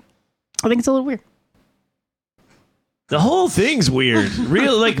 I think it's a little weird. The whole thing's weird.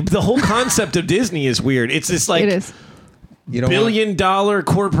 Really, like the whole concept of Disney is weird. It's this like It is. You don't billion-dollar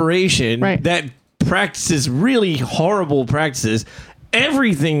corporation Right. that practices really horrible practices.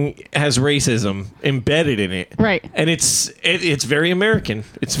 Everything has racism embedded in it, Right. And it's very American.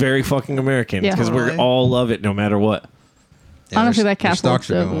 It's very fucking American Yeah. because we Totally. all love it no matter what. Honestly, their that castle stocks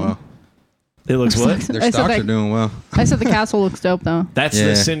are looks doing dope. well. It looks what? Their I said stocks that- are doing well. I said the castle looks dope though. That's Yeah.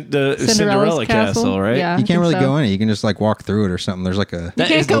 the Cinderella castle, right? Yeah. You I can't really think so. go in it. You can just like walk through it or something. There's like a. You That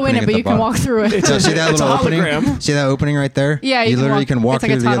can't is go in opening it, at but the you can bottom. walk through it. So see that It's a little opening? hologram. See that opening right there? Yeah, you You can literally walk- can walk it's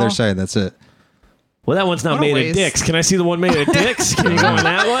like a through the other tunnel. side. That's it. Well, that one's not What a made of waste. dicks. Can I see the one made of dicks? Can you go in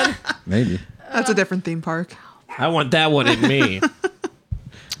that one? Maybe. That's a different theme park. I want that one in me.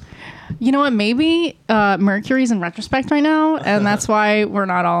 You know what? Maybe Mercury's in retrospect right now, and that's why we're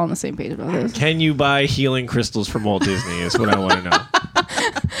not all on the same page about this. Can you buy healing crystals from Walt Disney? Is what I want to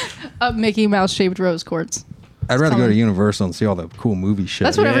know. Mickey Mouse shaped rose quartz. I'd rather go telling- to Universal and see all the cool movie shit.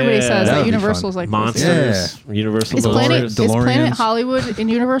 That's what everybody Yeah, says. that That would be Universal's fun. like Monsters, Universal Is Planet, DeLoreans. is Planet DeLoreans. Hollywood in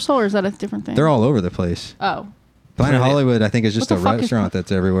Universal, or is that a different thing? They're all over the place. Oh, Planet Planet- Hollywood, I think, is just What a the fuck is restaurant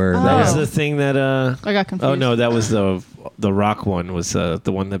that's everywhere. Oh. That was Oh. the thing that. I got confused. Oh no, that was the Rock one. Was the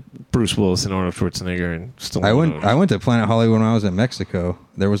one that Bruce Willis and Arnold Schwarzenegger and Stallone. I went to Planet Hollywood when I was in Mexico.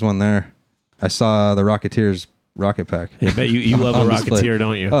 There was one there. I saw the Rocketeers rocket pack. I bet you love a on display. Rocketeer,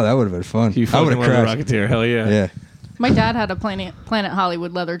 don't you? Oh, that would have been fun. You I fucking would love have a crashed. Rocketeer. Hell yeah. Yeah. My dad had a Planet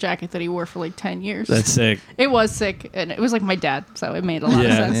Hollywood leather jacket that he wore for like 10 years. That's sick. It was sick, and it was like my dad, so it made a lot Yeah.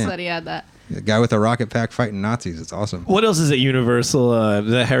 of sense Yeah. that he had that. The guy with a rocket pack fighting Nazis. It's awesome. What else is at Universal?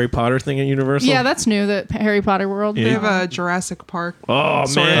 The Harry Potter thing at Universal? Yeah, that's new. The Harry Potter World. Yeah. They have a Jurassic Park. Oh,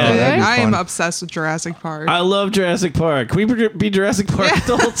 sort of man. thing. that'd be I am fun. obsessed with Jurassic Park. I love Jurassic Park. Can we be Jurassic Park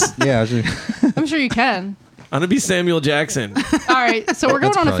adults? Yeah. I'm sure you can. I'm going to be Samuel Jackson. All right, so we're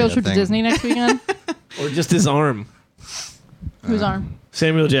going That's on a probably field a trip to thing. Disney next weekend. Or just his arm. Whose arm?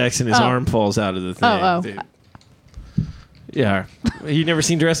 Samuel Jackson, his Oh. arm falls out of the thing. Oh. Dude. Yeah. You never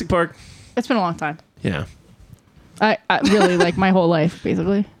seen Jurassic Park? It's been a long time. Yeah. I really like my whole life,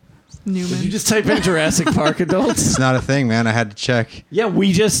 basically. Newman. Did you just type in Jurassic Park adults? It's not a thing, man. I had to check. Yeah,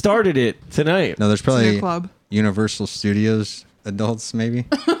 we just started it tonight. No, there's It's a new probably club. Universal Studios adults, maybe.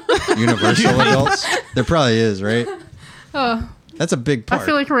 Universal adults. There probably is, right? That's a big part. I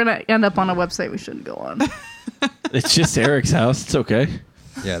feel like we're going to end up on a website we shouldn't go on. It's just Eric's house. It's okay.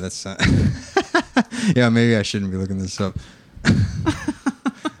 Yeah, that's. Yeah, maybe I shouldn't be looking this up.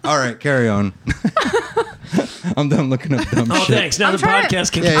 All right, carry on. I'm done looking up dumb Oh, shit. thanks. Now I'm the trying to-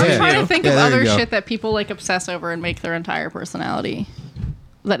 podcast can Yeah, I'm yeah. trying to think Yeah, of there you other go. shit that people like obsess over and make their entire personality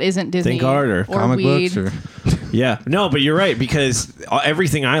that isn't Disney Think harder. or Comic weed. books or Yeah, no, but you're right because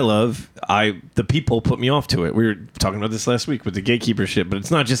everything I love, the people put me off to it. We were talking about this last week with the gatekeeper shit, but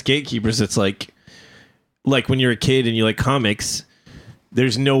it's not just gatekeepers. It's like when you're a kid and you like comics,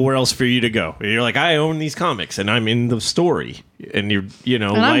 there's nowhere else for you to go. You're like, I own these comics and I'm in the story, and And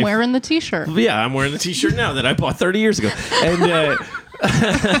I'm wearing the T-shirt. Yeah, I'm wearing the T-shirt now that I bought 30 years ago, and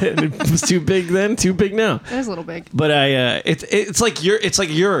it was too big then, too big now. It is a little big. But it's like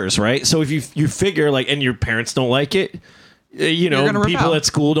yours, right? So if you figure like, and your parents don't like it, gonna people rebel. at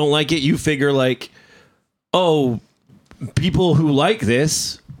school don't like it. You figure like, oh, people who like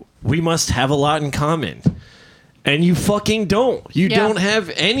this, we must have a lot in common. And you fucking don't. You Yeah. don't have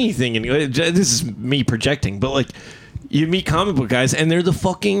anything. And this is me projecting, but like, you meet comic book guys, and they're the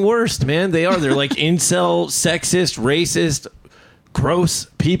fucking worst, man. They are. They're like incel, sexist, racist, gross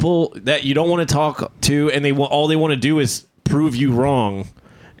people that you don't want to talk to, and all they want to do is prove you wrong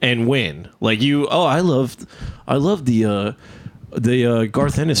and win. Like I love the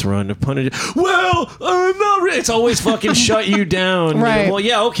Garth Ennis run of Punisher. Well, not really. It's always fucking shut you down. Right. Well,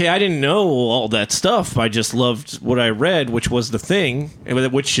 yeah, okay, I didn't know all that stuff. I just loved what I read, which was the thing,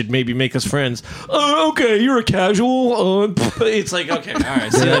 which should maybe make us friends. Okay, you're a casual. It's like, okay, all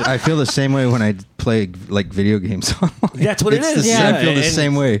right. So I feel the same way when I play like video games online. that's what it It's is. the- Yeah. I feel the and-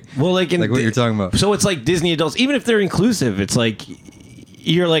 same way. Well, like Like what you're talking about. So it's like Disney adults, even if they're inclusive, it's like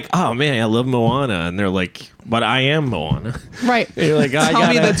you're like, oh man, I love Moana, and they're like, but I am Moana. Right. And you're like, I Tell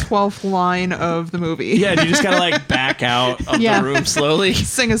me gotta. the 12th line of the movie. Yeah, you just gotta like back out of Yeah. the room slowly.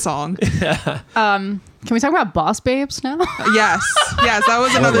 Sing a song. Can we talk about Boss Babes now? Yes. Yes, that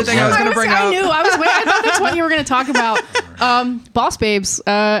was another thing I was going to bring I up. knew. I thought that's what you were going to talk about. Boss Babes,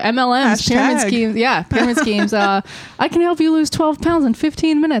 MLMs, pyramid Hashtag. schemes. Yeah, pyramid schemes. I can help you lose 12 pounds in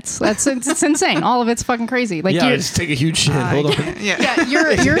 15 minutes. It's insane. All of it's fucking crazy. Like Yeah, I you're, just take a huge shit. Hold on. Yeah. yeah,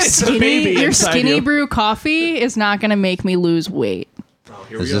 your It's a baby skinny inside you. brew coffee is not going to make me lose weight.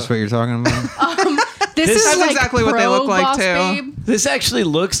 Is this what you're talking about? This This- is That's like exactly what they pro look like, Boss too. Babe. This actually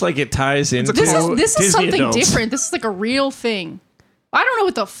looks like it ties into This is Disney something adults. different. This is like a real thing. I don't know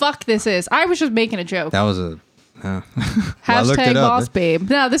what the fuck this is. I was just making a joke. That was a. Well, I looked Hashtag it up. Boss Babe.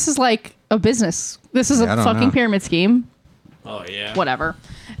 No, this is like a business. This is Yeah, I a don't fucking know. pyramid scheme. Oh yeah. Whatever.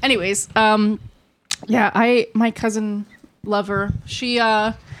 Anyways, yeah, my cousin lover, she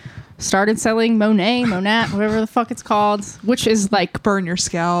started selling Monat, whatever the fuck it's called, which is like Burn your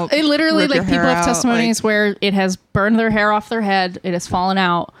scalp. it literally rip like your people hair have out, testimonies like- where it has burned their hair off their head, it has fallen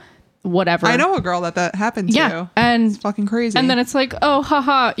out, whatever. I know a girl that happened Yeah, to. and It's fucking crazy. and then it's like, oh,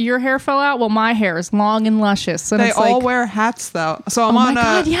 haha, your hair fell out. Well, my hair is long and luscious. And they it's all like, wear hats though. So I'm oh my on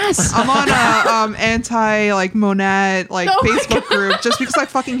god, a yes. I'm on a anti like Monat like Oh my Facebook group just because I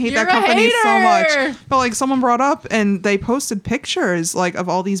fucking hate You're that a company so hater. much. But like someone brought up and they posted pictures like of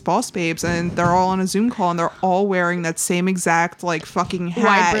all these boss babes and they're all on a Zoom call and they're all wearing that same exact like fucking Wide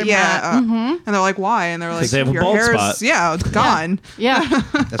hat. brim Yeah. hat. And they're like, why? And they're like, they have a your bald hair's spot. yeah, it's gone. yeah,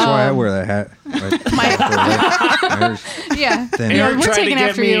 That's why I wear that hat. Right? My hair's yeah. thin. Yeah, Eric we're tried to taking get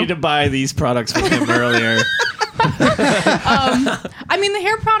after me you. to buy these products from him earlier. I mean, the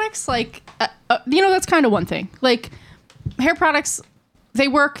hair products, like, that's kind of one thing. Like, hair products, they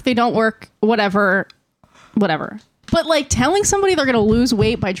work, they don't work, whatever. But like telling somebody they're gonna lose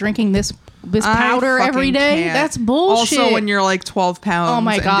weight by drinking this powder I every fucking day, can't. that's bullshit. Also, when you're like 12 pounds, Oh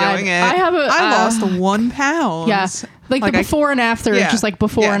my and God. doing it, I lost 1 pound. yeah, like the I- before and after, yeah, just like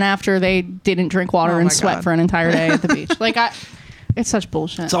before yeah. and after they didn't drink water Oh and my sweat God. for an entire day at the beach. Like It's such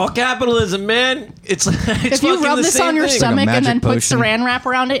bullshit. It's all capitalism, man. It's if you rub this on your stomach and then put saran wrap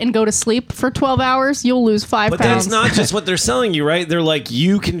around it and go to sleep for 12 hours, you'll lose 5 But pounds. that's not just what they're selling you, right? They're like,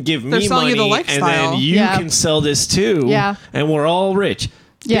 you can give me selling you money, the and lifestyle. then you can sell this too, and we're all rich.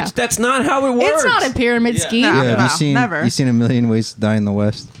 Yeah. Bitch, that's not how it works. It's not a pyramid scheme. No. Yeah, have never. you seen A Million Ways to Die in the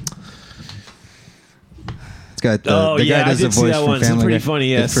West? It's got the guy I does did the see voice that from one. It's Family pretty Guy.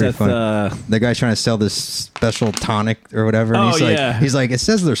 funny. Yeah, It's pretty Seth. funny. The guy trying to sell this special tonic or whatever. And he's like, it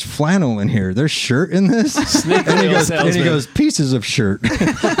says there's flannel in here. There's shirt in this. And he goes, pieces of shirt. He's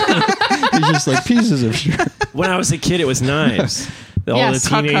just like, pieces of shirt. When I was a kid, it was knives. All Yes. the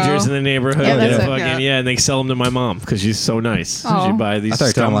teenagers Cutco. in the neighborhood, Yeah, that's it. and they sell them to my mom because she's so nice. Oh. She'd buy these I thought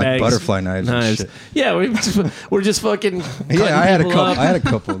you were talking scumbags like butterfly knives and shit. Yeah, we're just fucking. Yeah, I had a couple. Up. I had a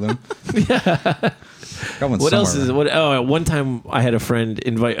couple of them. What else is it? One time I had a friend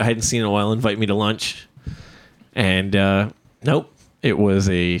I hadn't seen in a while, invite me to lunch, and nope, it was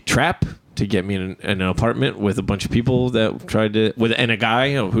a trap to get me in an apartment with a bunch of people that tried to and a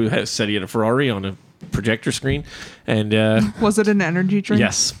guy who said he had a Ferrari on a projector screen, and Was it an energy drink?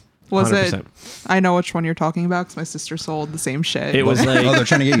 yes, Was 100%. it? I know which one you're talking about because my sister sold the same shit. It was like. Oh, they're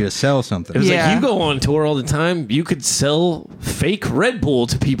trying to get you to sell something. It was Yeah. like, you go on tour all the time. You could sell fake Red Bull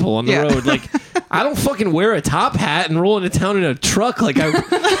to people on the Yeah. road. Like, I don't fucking wear a top hat and roll into town in a truck. Like, I'm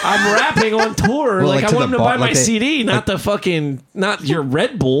rapping on tour. Well, like, like I to want the them to buy bar- my like they- CD, not not your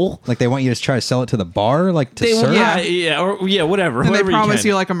Red Bull. Like they want you to try to sell it to the bar, like to serve. Whatever. and they whatever promise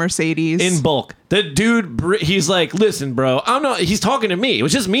you you like a Mercedes. in bulk. The dude, he's like, listen, bro, I'm not. He's talking to me. It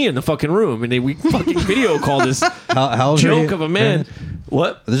was just me in the fucking room, and we fucking video called this How old are joke you? of a man.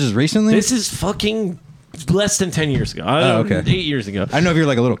 What? This is recently. This is fucking less than 10 years ago. I don't know, okay. 8 years ago. I don't know if you're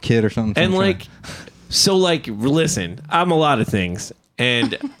like a little kid or something. And so I'm like, so like, listen, I'm a lot of things,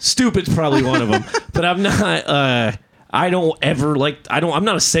 and stupid's probably one of them. But I'm not. I'm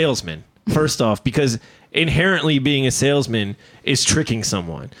not a salesman. First off, because inherently being a salesman is tricking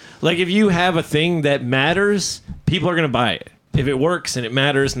someone. Like, if you have a thing that matters, people are gonna buy it. If it works and it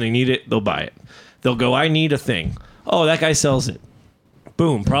matters and they need it, they'll buy it. They'll go, I need a thing. Oh, that guy sells it.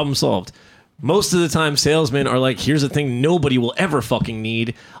 Boom, problem solved. Most of the time, salesmen are like, here's a thing nobody will ever fucking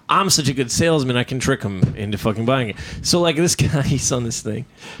need. I'm such a good salesman, I can trick him into fucking buying it. So, like, this guy, he's on this thing,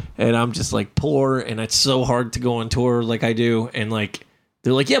 and I'm just, like, poor, and it's so hard to go on tour like I do, and, like,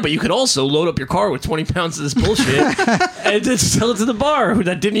 they're like, yeah, but you could also load up your car with 20 pounds of this bullshit and just sell it to the bar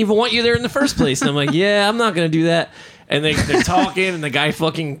that didn't even want you there in the first place. And I'm like, yeah, I'm not going to do that. And they're talking, and the guy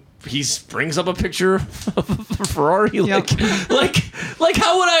fucking... He brings up a picture of a Ferrari. Yep. Like,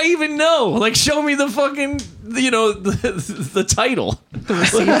 how would I even know? Like, show me the fucking, the title. The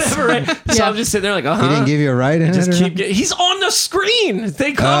receipts. Whatever, right? So Yeah. I'm just sitting there like, He didn't give you a ride in Just it. keep he's on the screen.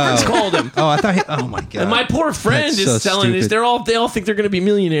 They conference called him. Oh, I thought. Oh my god. And my poor friend That's is so selling this. stupid. They all think they're going to be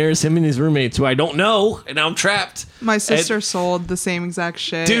millionaires. Him and his roommates, who I don't know, and now I'm trapped. My sister sold the same exact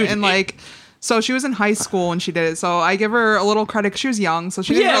shit. Dude, And like, so she was in high school when she did it. So I give her a little credit 'cause she was young. So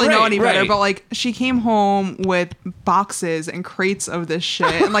she didn't Yeah, really know right, any better. right. But like, she came home with boxes and crates of this shit.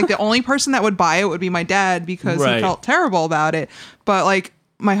 And like, the only person that would buy it would be my dad because Right. he felt terrible about it. But like,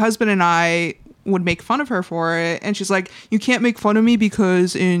 my husband and I would make fun of her for it. And she's like, you can't make fun of me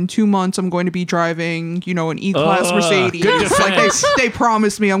because in 2 months I'm going to be driving, an E-Class Mercedes. good Like, defense. they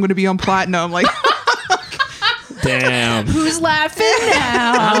promised me I'm going to be on platinum. Like, Damn. Who's laughing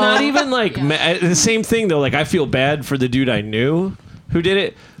now? I'm not even like the same thing though. Like, I feel bad for the dude I knew who did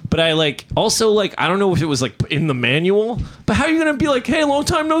it, but I also I don't know if it was like in the manual. But how are you gonna be like, hey, long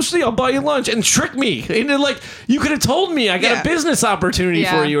time no see, I'll buy you lunch, and trick me into like, you could have told me I got Yeah. a business opportunity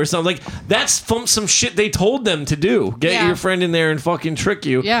Yeah. for you or something. Like, that's from some shit they told them to do. Get Yeah. your friend in there and fucking trick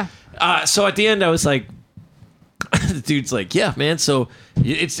you. Yeah. So at the end, I was like, the dude's like, yeah, man. So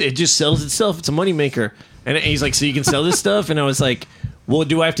it just sells itself. It's a moneymaker. And he's like, so you can sell this stuff? And I was like, well,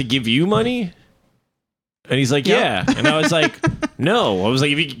 do I have to give you money? And he's like, yeah. And I was like, no. I was like,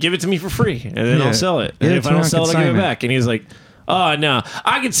 if you give it to me for free, and then Yeah. I'll sell it. Yeah, And if it's I don't on sell it, I'll give it consignment. back. And he's like, oh, no.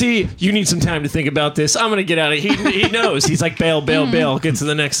 I can see you need some time to think about this. I'm going to get out of it. He knows. He's like, bail, get to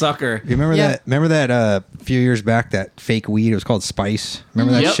the next sucker. You remember Yeah. that? Remember that a few years back, that fake weed? It was called Spice.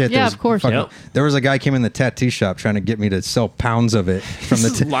 Remember that Yep. shit? Yeah, That was of course. fucking- Yep. There was a guy came in the tattoo shop trying to get me to sell pounds of it from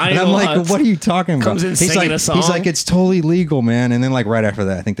the. And Lionel I'm like, Hutz what are you talking about? comes in he's singing like, a song. He's like, it's totally legal, man. And then like right after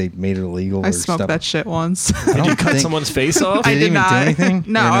that, I think they made it illegal. I or smoked stuff. that shit once. I Did you don't cut think- someone's face off? I Did it did even do not. anything?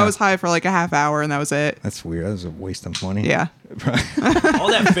 No, Or no? I was high for like a half hour and that was it. That's weird. That was a waste of money. Yeah. All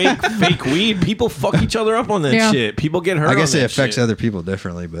that fake weed, people fuck each other up on that Yeah. shit. People get hurt. I guess on it that affects shit. other people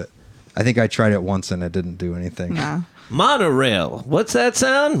differently, but I think I tried it once and it didn't do anything. Nah. Monorail. What's that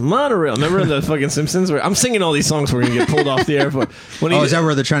sound? Monorail. Remember the fucking Simpsons? Where I'm singing all these songs. We're gonna get pulled off the air. But when Is that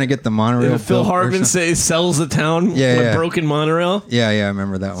where they're trying to get the monorail? Phil Hartman sells the town with a broken monorail. Yeah, I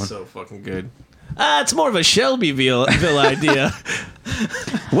remember that one. So fucking good. It's more of a Shelbyville idea.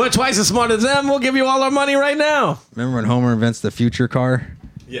 We're twice as smart as them. We'll give you all our money right now. Remember when Homer invents the future car?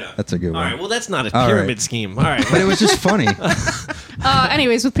 Yeah. That's a good one. All right, well, that's not a pyramid scheme. All right. But it was just funny.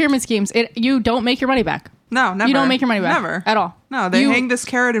 Anyways, with pyramid schemes, you don't make your money back. No, never. You don't make your money back. Never. At all. No, they hang this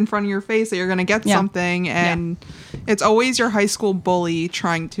carrot in front of your face that you're going to get something, and it's always your high school bully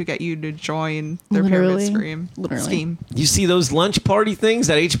trying to get you to join their pyramid scheme. You see those lunch party things,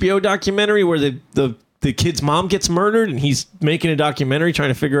 that HBO documentary where the kid's mom gets murdered and he's making a documentary trying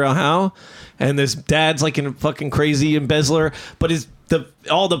to figure out how, and this dad's like a fucking crazy embezzler, but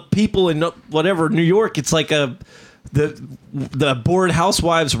all the people in whatever New York, it's like the bored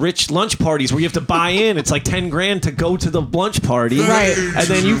housewives rich lunch parties where you have to buy in. It's like 10 grand to go to the lunch party, right? And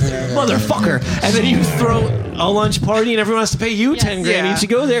then you motherfucker, and then you throw a lunch party and everyone has to pay you 10 grand each to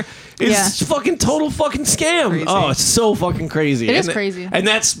go there. It's fucking total fucking scam. Crazy. Oh, it's so fucking crazy. It is crazy, and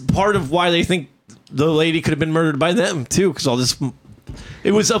that's part of why they think the lady could have been murdered by them too, because all this.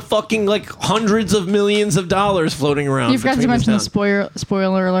 It was a fucking like hundreds of millions of dollars floating around. You forgot to mention the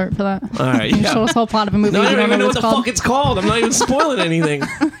spoiler alert for that. All right, yeah. Show us the whole plot of a movie. No, I don't even know what the fuck it's called. I'm not even spoiling anything.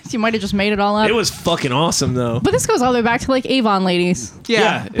 You might have just made it all up. It was fucking awesome though. But this goes all the way back to like Avon ladies.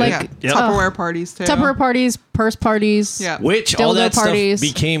 Yeah. Like Tupperware parties too. Tupperware parties, purse parties. Yeah. Which all that stuff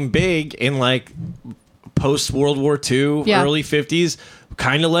became big in like post World War II, early 50s,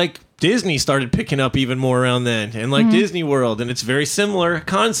 kind of like Disney started picking up even more around then, and like Disney World, and it's very similar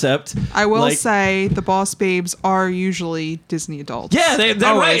concept. I will say the boss babes are usually Disney adults. Yeah, they're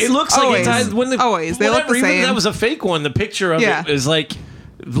right. It looks like always they look the same. Even that was a fake one. The picture of it is like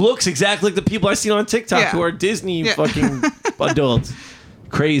looks exactly like the people I see on TikTok who are Disney fucking adults.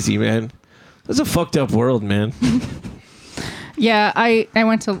 Crazy, man. That's a fucked up world, man. Yeah, I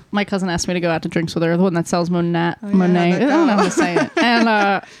went to, my cousin asked me to go out to drinks with her, the one that sells Monet. I don't know how to say it.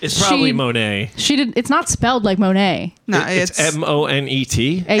 And it's probably Monet. It's not spelled like Monet. No, it's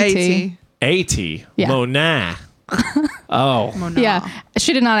MONET. AT. AT. Yeah. Monet. Oh. Monet. Yeah,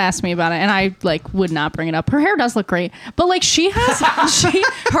 she did not ask me about it, and I like would not bring it up. Her hair does look great, but like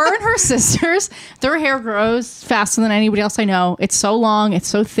her and her sisters, their hair grows faster than anybody else I know. It's so long, it's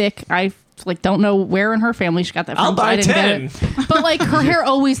so thick. I like don't know where in her family she got that from. I'll buy 10. But like her hair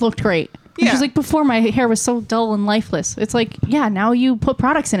always looked great. Yeah. She's like, before my hair was so dull and lifeless. It's like, yeah, now you put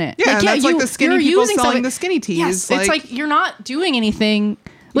products in it. Yeah, like, that's like the skinny people selling the skinny teas. Yes, it's like you're not doing anything.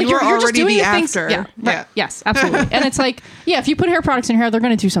 Like you're just already doing the the things. after. Yeah, right. Yes, absolutely. And it's like, yeah, if you put hair products in your hair, they're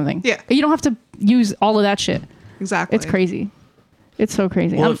going to do something. Yeah. You don't have to use all of that shit. Exactly. It's crazy. It's so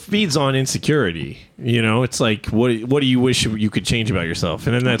crazy. Well, it feeds on insecurity. You know, it's like, what do you wish you could change about yourself?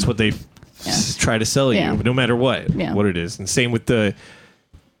 And then that's what they try to sell you, no matter what it is. And same with the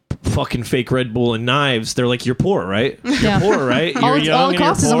fucking fake Red Bull and knives. They're like, you're poor, right? You're poor, right? You're young all it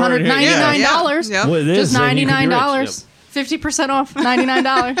costs is $199. Yeah. Well, it is, just $99. 50% off,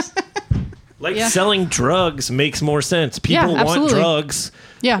 $99. Like selling drugs makes more sense. People want drugs.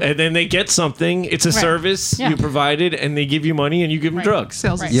 Yeah. And then they get something. It's a service you provided, and they give you money, and you give them drugs.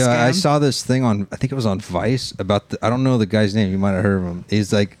 Sales is Yeah, scam. I saw this thing on, I think it was on Vice, about I don't know the guy's name. You might have heard of him.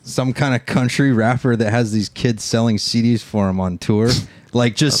 He's like some kind of country rapper that has these kids selling CDs for him on tour.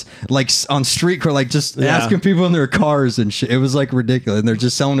 Like just like on street, like just asking people in their cars and shit. It was like ridiculous, and they're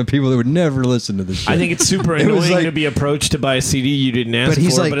just selling to people that would never listen to this shit. I think it's super annoying to be approached to buy a CD you didn't ask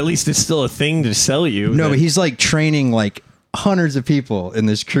for, but at least it's still a thing to sell you. No, but he's like training like hundreds of people in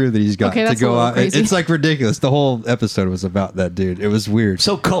this crew that he's got to go out. Crazy. It's like ridiculous. The whole episode was about that dude. It was weird.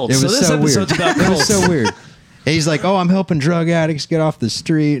 So cult. It was this episode's about It cults. was so weird. And he's like, "Oh, I'm helping drug addicts get off the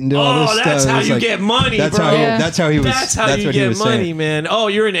street and do all this stuff." That's how you get money, that's bro. That's how he was. That's how you get money, man. Oh,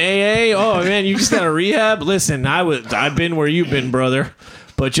 you're in AA. Oh, man, you just got a rehab. Listen, I've been where you've been, brother.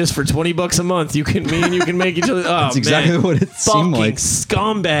 But just for $20 a month, you can make each other. Oh, that's exactly what it seemed like.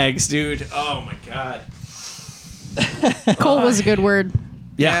 Scumbags, dude. Oh my god. Cult was a good word.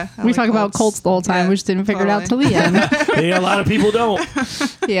 Yeah. We talk about cults the whole time. We just didn't figure it out till the end. Yeah, a lot of people don't.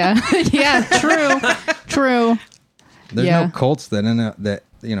 Yeah. True. There's no cults that end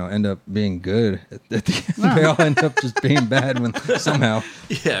up being good. At the end, they all end up just being bad when somehow.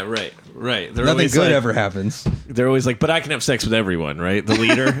 Yeah, right. Nothing good ever happens. They're always like, but I can have sex with everyone, right? The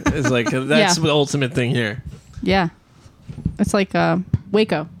leader is like, that's the ultimate thing here. Yeah. It's like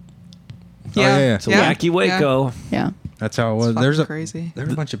Waco. Yeah. It's a wacky Waco. Yeah. That's how it was. Crazy. There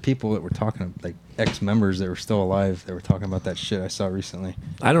were a bunch of people that were talking, like ex-members that were still alive. That were talking about that shit I saw recently.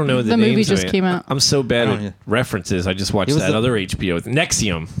 I don't know The movie names just of it. came out. I'm so bad Oh, at yeah. references. I just watched It was that the- other HBO,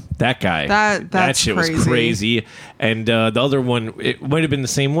 Nexium. That guy. That shit crazy. was crazy. And the other one, it might have been the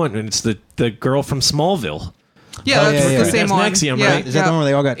same one. And it's the girl from Smallville. Yeah, Oh, that's yeah, the yeah. same That's one. Nexium, yeah, right? Is that the one where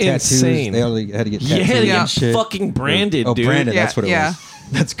they all got tattoos? Insane. They all had to get tattoos. Yeah, they Yeah. got fucking branded, Oh, dude. branded. Yeah, That's what it yeah. was.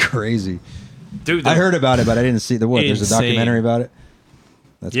 That's crazy. Dude, I heard about it, but I didn't see the what. There's a Insane. documentary about it.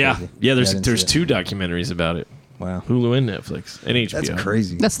 That's Yeah, crazy. yeah. I There's didn't there's see it. 2 documentaries about it. Wow, Hulu and Netflix and HBO. that's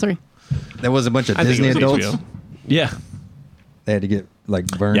crazy. That's 3. There was a bunch of I think Disney it was adults. HBO. Yeah, They had to get like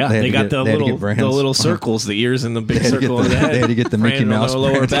burned. yeah. had They to got get- the they had to little get brands. circles, the ears, and the big They had to get circle. the- on the head. they had to get the Mickey Brand on Mouse the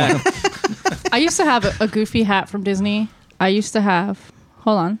lower brands back. I used to have a goofy hat from Disney. I used to have,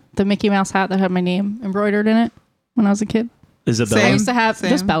 hold on, the Mickey Mouse hat that had my name embroidered in it when I was a kid. Isabella. I Same. used to have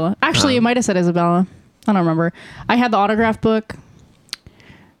just Bella. Actually, it might have said Isabella. I don't remember. I had the autograph book.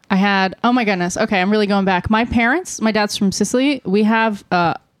 I had, oh my goodness. Okay, I'm really going back. My parents, my dad's from Sicily. We have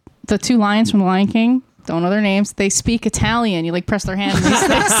the 2 lions from The Lion King. Don't know their names. They speak Italian. You like press their hand.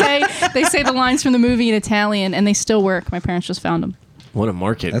 And they say the lines from the movie in Italian, and they still work. My parents just found them. What a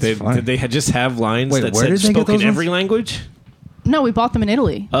market! That's funny. Did they just have lines Wait, that where said did they get spoken those every ones? language? No, we bought them in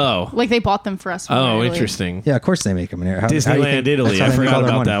Italy. Oh, Like they bought them for us. when we were oh, in Italy. interesting. Yeah, of course they make them in here. How do you Disneyland, think- Italy. that's how I they make all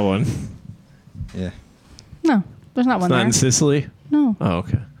forgot their about money. that one. Yeah, No, there's not one Not there. in Sicily. No. Oh,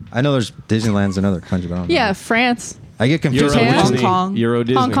 okay. I know there's Disneyland's in other countries, but I don't know. Yeah, France, I get confused. Euro Japan? by which Disney. Hong Kong. Euro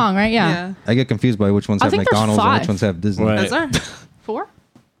Disney. Hong Kong, right? Yeah. Yeah. I get confused by which ones I have think there's McDonald's and 5. which ones have Disney. Right. Is there? 4?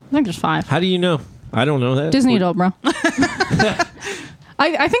 I think there's 5. How do you know? I don't know that. Disney What- adult, bro.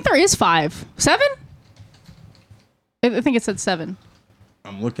 I think there is 5. 7? I think it said 7.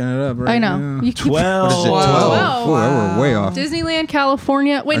 I'm looking it up right I know. now. You keep- 12. What is it? 12. Whoa. Ooh, we're way off. Disneyland,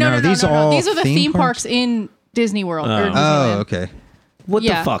 California. Wait, And no, are no, no, these no, no. all These are the theme theme parks? parks in Disney World. or Oh. Disneyland. Oh, okay. What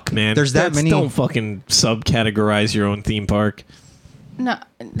Yeah. the fuck, man? There's that many- Don't fucking subcategorize your own theme park. No,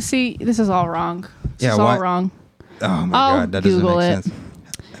 see, this is all wrong. This Yeah, is all why- wrong. Oh my I'll god, that doesn't Google make it. sense.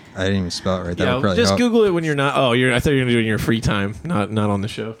 I didn't even spell it right. That Yeah, would probably just help. Google it when you're not. Oh, I thought you were gonna do it in your free time, not on the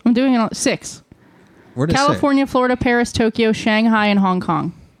show. I'm doing it on 6. Where does it say? California, Florida, Paris, Tokyo, Shanghai, and Hong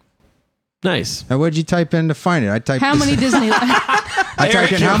Kong. Nice. Now, what'd you type in to find it? I typed. How many Disney? I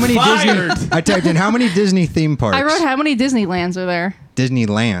typed in Eric, how many you're fired. Disney. I typed in how many Disney theme parks. I wrote how many Disneylands are there?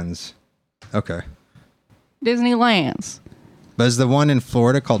 Disneylands. Okay, Disneylands. but is the one in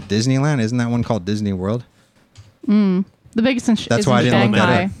Florida called Disneyland? Isn't that one called Disney World? The biggest in That's is why I in didn't look that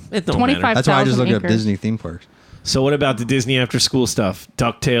Shanghai. up. It don't 25 matter. That's why I just 1,000 looked up acres. Disney theme parks. So what about the Disney after school stuff?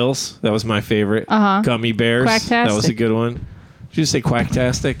 DuckTales, that was my favorite. Uh-huh. Gummy Bears, that was a Quacktastic. good one. Did you say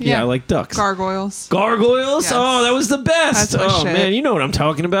Quacktastic? Yeah, Yeah. I like ducks. Gargoyles. Gargoyles? Yes. Oh, that was the best. That's my Oh shit. man, you know what I'm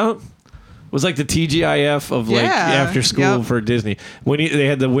talking about. It was like the TGIF of like Yeah. after school Yep. for Disney. They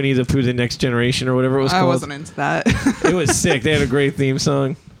had the Winnie the Pooh, the Next Generation or whatever it was I called. wasn't into that. It was sick. They had a great theme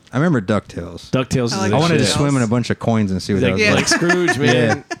song. I remember DuckTales. DuckTales is I like the I wanted to shit. swim in a bunch of coins and see what that Like, was Yeah. like like. Scrooge, Yeah,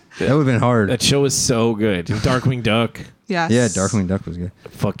 man. that would have been hard. That show was so good. And Darkwing Duck, Yes. Yeah, Darkwing Duck was good.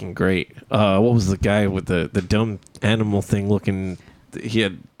 fucking great. What was the guy with the dumb animal thing looking? He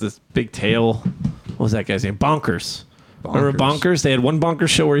had this big tail. What was that guy's name? Bonkers. Remember Bonkers? They had one Bonkers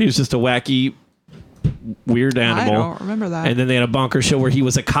show where he was just a wacky, weird I animal. don't remember that. And then they had a Bonkers show where he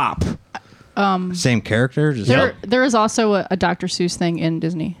was a cop. Same character. Just There is also a Dr. Seuss thing in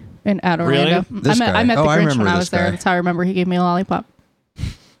Disney at Really? Orlando. This I guy. met the Oh, I Grinch remember when I this was there. guy. That's how I remember he gave me a lollipop.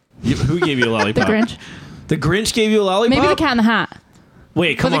 Who gave you a The lollipop? Grinch. The Grinch gave you a lollipop? Maybe the Cat in the Hat.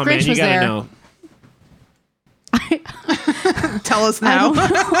 Wait, come the on, man. Grinch You was gotta there. know. Tell us I now.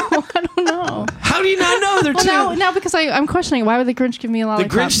 don't know. I don't know. How do you not know? They're Well, now because I'm questioning why would the Grinch give me a The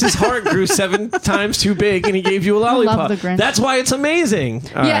lollipop? Grinch's heart grew 7 times too big, and he gave you a lollipop. the Grinch. That's why it's amazing.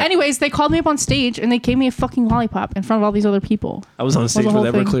 All Yeah. right. Anyways, they called me up on stage and they gave me a fucking lollipop in front of all these other people. I was on stage the with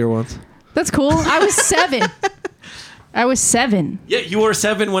whole thing. Everclear once. That's cool. I was 7. I was 7. Yeah, you were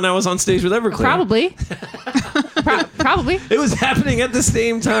 7 when I was on stage with Everclear. Probably. Probably. It was happening at the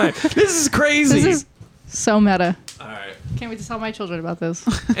same time. This is crazy. This is so meta. All right. Can't wait to tell my children about this.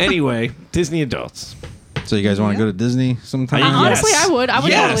 Anyway, Disney adults. So you guys want to go to Disney sometime? Yes. Honestly, I would. I would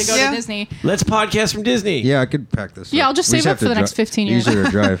Yes. totally go Yeah. to Disney. Let's podcast from Disney. Yeah, I could pack this. Yeah, up. I'll just We save have up for to the next 15 years. Easier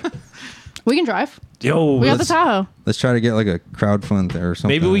to drive. We can drive. Yo, We got the let's, Tahoe. Let's try to get like a crowdfund there or something.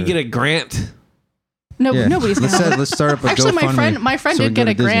 maybe we or- get a grant. No, Yeah. nobody's Let's gonna. let's start up a Actually, GoFundMe my friend so we did can get go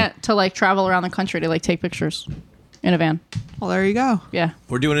a to Disney. grant to like travel around the country to like take pictures in a van. Well, there you go. Yeah.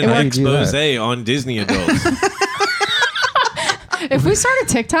 We're doing an How do you do that? expose on Disney adults. If we start a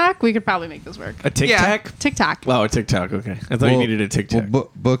TikTok, we could probably make this work. A TikTok? TikTok. Oh, a TikTok. Okay. I thought you needed a TikTok.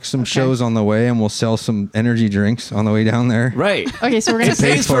 We'll book some shows on the way, and we'll sell some energy drinks on the way down there. Right. Okay, so we're gonna It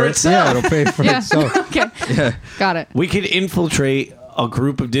pays for itself. Yeah, it'll pay for itself. Okay. Yeah. Got it. We could infiltrate a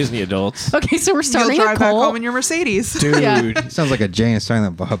group of Disney adults. Okay, so we're You'll starting drive a back home cult. in your Mercedes. Dude, Yeah. Sounds like a Jay and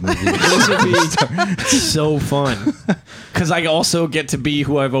Silent Bob movie. this would be so fun. Because I also get to be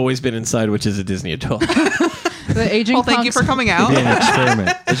who I've always been inside, which is a Disney adult. The aging Well, thank you punks. for coming It'll out. be an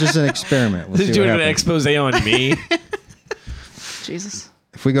experiment. It's just an experiment. We'll Just see doing what an happens. expose on me. Jesus.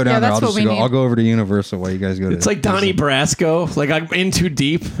 If we go down Yeah, there, that's what we need. I'll go over to Universal while you guys go to. It's like Donnie Brasco. Like I'm in too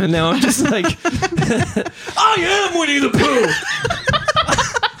deep, and now I'm just like, I am Winnie the Pooh.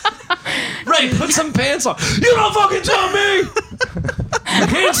 Ray, put some pants on. You don't fucking tell me.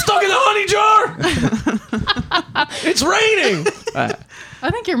 Hands stuck in the honey jar. It's raining.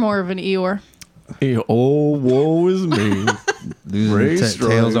 I think you're more of an Eeyore. Oh, woe is me. Ray's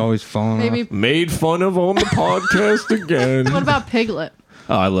tail's right. always falling Maybe. off. Made fun of on the podcast again. What about Piglet?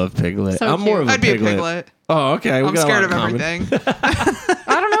 Oh, I love Piglet. So I'm more cute. of a I'd be a Piglet. piglet. Oh, okay. We I'm got a scared lot of in common. everything.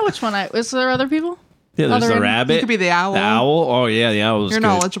 I don't know which one. Is there other people? Yeah, there's Other the than- rabbit. You could be the owl. The owl. Oh, yeah, the owl was You're good.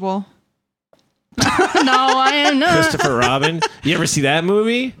 knowledgeable. No, I am not. Christopher Robin. You ever see that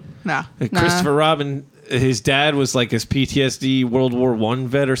movie? Nah. Christopher Robin, his dad was like his PTSD World War I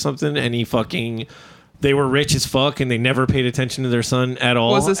vet or something, and they were rich as fuck, and they never paid attention to their son at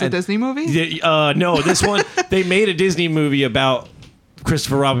all. Was this a And- Disney movie? No, this one, they made a Disney movie about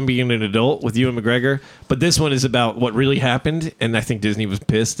Christopher Robin being an adult with Ewan McGregor, but this one is about what really happened, and I think Disney was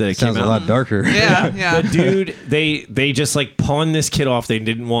pissed that it Sounds came a out. lot darker. Yeah, yeah. The dude, they just like pawned this kid off. They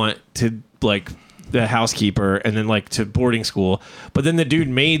didn't want to like the housekeeper, and then like to boarding school. But then the dude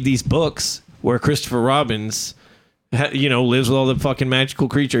made these books where Christopher Robin's, lives with all the fucking magical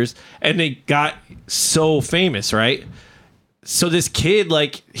creatures, and they got so famous, right? So this kid,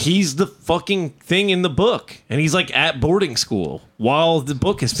 like, he's the fucking thing in the book, and he's like at boarding school while the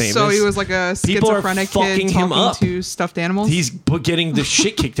book is famous. So he was like a People are schizophrenic fucking kid him talking up. to stuffed animals. He's getting the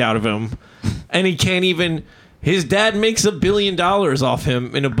shit kicked out of him, and he can't even. His dad makes $1 billion off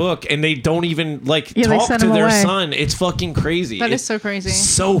him in a book, and they don't even Yeah, they talk sent to him their away. son. It's fucking crazy. That It's is so crazy.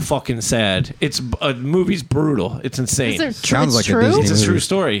 so fucking sad. It's a movie's brutal. It's insane. Is there Sounds it's like a true? Disney It's a movie. true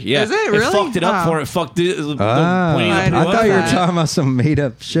story. Yeah, Is it really? fucked it up Oh. for it. Fucked the Winnie the I Pooh I up. thought you were that. talking about some made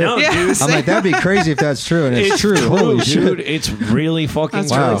up shit. No, Yeah. dude. I'm like, that'd be crazy if that's true, and it's, It's true. Holy dude. shit. It's really fucking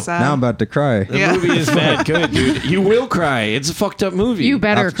That's true. really Wow. sad. Now I'm about to cry. The Yeah. movie is mad good, dude. You will cry. It's a fucked up movie. You I'll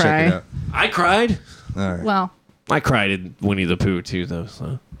better have to check it cry. out. I cried. All right. Well, I cried in Winnie the Pooh too, though.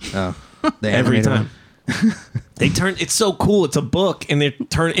 So. Oh. The Every animated time. one? They turn. It's so cool. It's a book, and they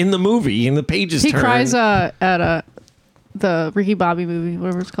turn in the movie, and the pages he turn. cries at the Ricky Bobby movie,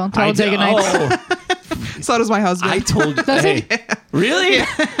 whatever it's called. Talladega Nights. Oh, So does my husband. I told. Does he? Hey, really?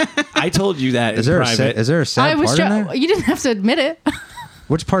 I told you that. Is in there a private. is there a sad I was part in there? you didn't have to admit it.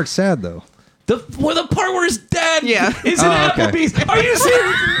 Which part's sad though? the part where his dad Yeah. is in Oh, okay. Applebee's? Are you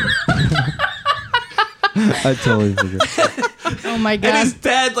serious? I totally forget. Oh my And god. his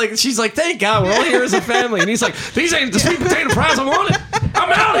dad, like, she's like, "Thank God, we're all here as a family." And he's like, "These ain't the sweet potato fries I wanted.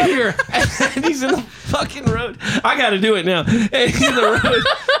 I'm out of here." And he's in the fucking road. I got to do it now. And he's in the road.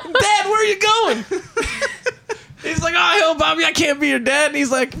 Dad, where are you going? He's like, "Oh hell, Bobby, I can't be your dad." And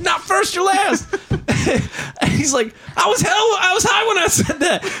he's like, "Not first, you're last." And he's like, I was high when I said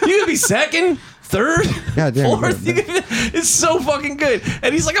that. You could be second, third, God damn, fourth. yeah, It's so fucking good.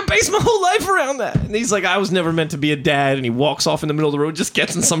 And he's like, I based my whole life around that. And he's like, I was never meant to be a dad. And he walks off in the middle of the road, just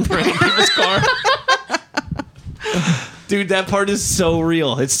gets in some random people's car. Dude, that part is so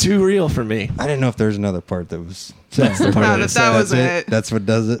real. It's too real for me. I didn't know if there's another part that was sad. That's the part No, that's that was That's it. That's what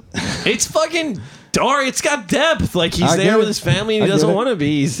does it. It's fucking dark. It's got depth. Like he's I there get with it. his family and he I doesn't get it. want to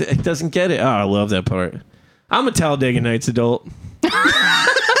be. He doesn't get it. Oh, I love that part. I'm a Talladega Nights adult.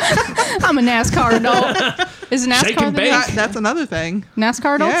 I'm a NASCAR adult. Is NASCAR Shake and the bake. That's another thing.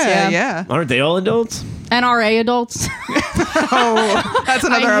 NASCAR adults? Yeah. Aren't they all adults? NRA adults. Oh, that's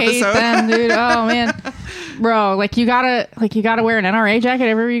another I hate episode. them, dude. Oh man, bro, like you gotta wear an NRA jacket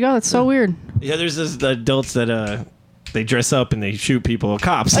everywhere you go. It's so weird. Yeah, there's the adults that they dress up and they shoot people.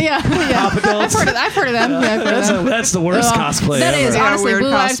 Cops. Oh, yeah, yeah. adults. I've heard of them. Yeah, I've heard of them. That's the worst Ugh. cosplay That ever. is Yeah, honestly weird Blue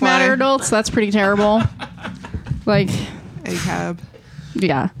Lives cosplay. Matter adults. That's pretty terrible. Like, ACAB.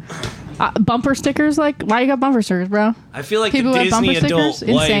 yeah. Bumper stickers, like, why you got bumper stickers, bro? I feel like People the who have Disney bumper adult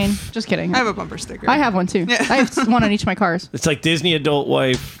stickers, insane. wife. Just kidding. I have a bumper sticker. I have one too. Yeah. I have one on each of my cars. It's like Disney adult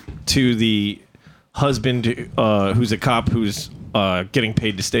wife to the husband who's a cop who's getting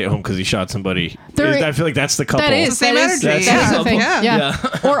paid to stay at home because he shot somebody. There- I feel like that's the couple. That It's is the same energy. That is Yeah. the thing. Yeah.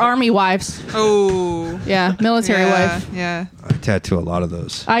 Yeah. Or army wives. Oh. Yeah, military wife. Yeah. I tattoo a lot of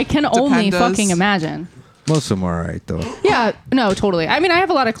those. I can only Dependas. fucking imagine. Most of them are alright though. Yeah, no, totally. I mean, I have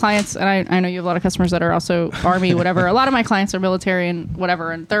a lot of clients, and I know you have a lot of customers that are also army, whatever. A lot of my clients are military and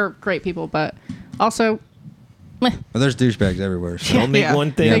whatever, and they're great people, but also, meh. Well, there's douchebags everywhere. So. Don't make Yeah.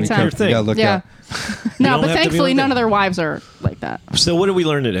 one thing Big your time. You thing. gotta look Yeah. out. No, don't but have to be thankfully one none thing. of their wives are like that. So what did we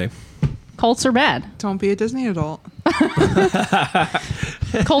learn today? Colts are bad. Don't be a Disney adult.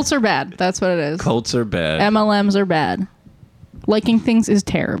 Colts are bad. That's what it is. Colts are bad. MLMs are bad. Liking things is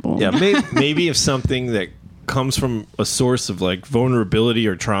terrible. Yeah, maybe if something that comes from a source of like vulnerability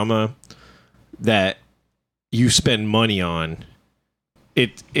or trauma that you spend money on,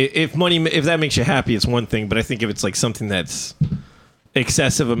 if that makes you happy, it's one thing. But I think if it's like something that's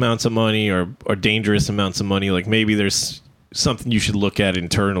excessive amounts of money or dangerous amounts of money, like maybe there's something you should look at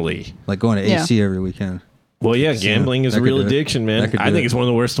internally. Like going to Yeah. AC every weekend. Well, yeah, gambling is that a could real do it. addiction, man. That could I do think it. it's one of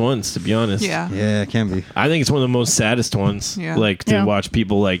the worst ones, to be honest. Yeah. Yeah, it can be. I think it's one of the most saddest ones. Yeah. Like to Yeah. watch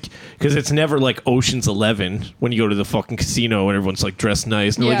people like, because it's never like Ocean's 11 when you go to the fucking casino and everyone's like dressed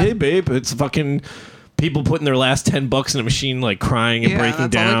nice and they're Yeah. like, hey babe, it's fucking people putting their last 10 bucks in a machine, like crying and Yeah, breaking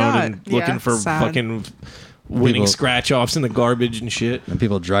that's all they down got. and Yeah. looking for Sad. fucking winning People- scratch offs in the garbage and shit. And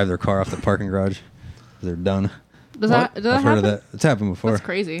people drive their car off the parking garage. They're done. Does that I've happen? heard of that. It's happened before. That's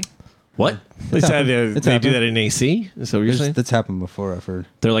crazy. What? They happened. It's do happened. that in AC? Is that what you're saying? That's happened before, I've heard.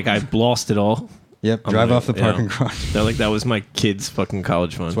 They're like, I've lost it all. Yep, I'm drive gonna- off the yeah. parking garage. They're like, that was my kid's fucking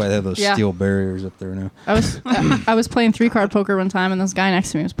college fund. That's why they have those Yeah. steel barriers up there now. I was playing 3-card poker one time, and this guy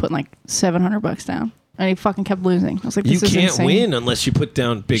next to me was putting like $700 down, and he fucking kept losing. I was like, You this is can't insane. win unless you put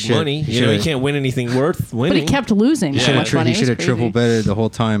down big Shit. money. You You know, you should. can't win anything worth winning. But he kept losing Yeah. so much money. He It should was have triple crazy. betted the whole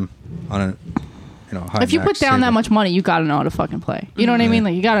time on a high If you put max down that table. much money, you got to know how to fucking play. You know what I mean?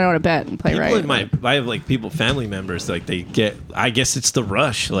 Like you got to know how to bet and play People right. in I have like family members, like they get, I guess it's the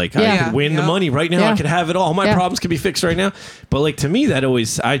rush. Like I Yeah. could win the Yeah. money right now. Yeah. I could have it all. My Yeah. problems could be fixed right now. But like to me,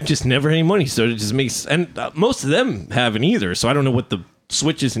 I just never had any money. So it just makes, and most of them haven't either. So I don't know what the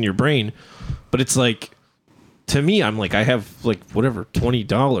switch is in your brain, but it's like, to me, I'm like, I have like whatever,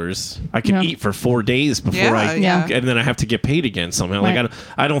 $20. I can Yeah. eat for 4 days before I, Yeah. and then I have to get paid again somehow. Right. Like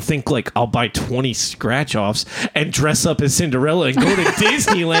I don't think like I'll buy 20 scratch offs and dress up as Cinderella and go to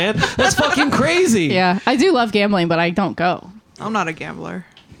Disneyland. That's fucking crazy. Yeah, I do love gambling, but I don't go. I'm not a gambler.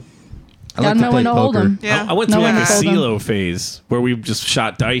 I like Got to no play one to hold poker. him. Yeah. I went No through one like a to hold them. CeeLo phase where we just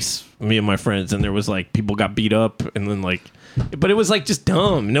shot dice, me and my friends, and there was like people got beat up, and then like, but it was like just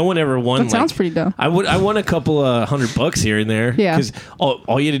dumb. No one ever won. That sounds like, pretty dumb. I won a couple of $100 here and there. Yeah. Because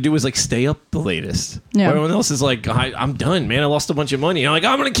all you had to do was like stay up the latest. Yeah. Everyone else is like, I'm done, man. I lost a bunch of money. And I'm like,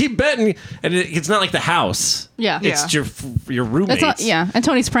 I'm gonna keep betting, and it's not like the house. Yeah. It's Yeah. your roommates. That's not, yeah, and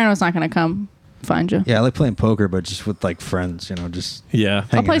Tony Soprano's not going to come find you. Yeah, I like playing poker, but just with like friends, just Yeah. I'll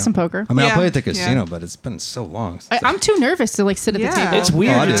hanging play out. some poker. I mean, Yeah, I'll play at the yeah. casino, but it's been so long. since I'm too nervous to like sit at the Yeah. table. It's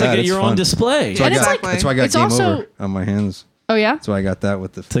weird. Oh, I do it's that. like It's you're on fun. display. So I And it's got- like- that's why I got it's game also- over on my hands. Oh yeah. That's why I got that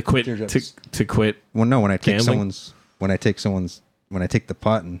with the to quit teardrops. to quit. Well, no, when I take Gambling? when I take the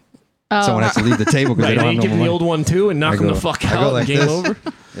pot and someone has to leave the table because Right, they and don't you have give no the money. old one too and knock I them go- the fuck I go out. like Game this. over.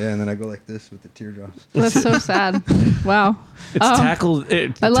 Yeah, and then I go like this with the teardrops. That's so sad. Wow. It's tackled.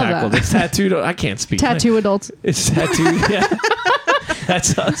 I love tackled. that. It's tattooed. I can't speak. Tattoo adults. It's tattooed. Yeah.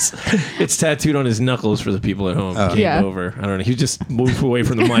 That's us. It's tattooed on his knuckles for the people at home. Game Yeah. over. I don't know. He just moved away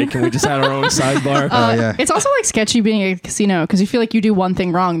from the mic and we just had our own sidebar. Oh yeah. It's also like sketchy being at a casino because you feel like you do one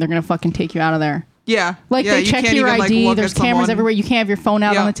thing wrong, they're gonna fucking take you out of there. Yeah. Like yeah, they you check can't your even, ID. look There's at cameras someone. everywhere. You can't have your phone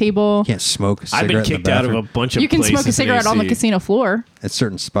out Yeah. on the table. You can't smoke a cigarette I've been kicked in the out of bathroom. a bunch of You can places smoke a cigarette in on the AC. casino floor. At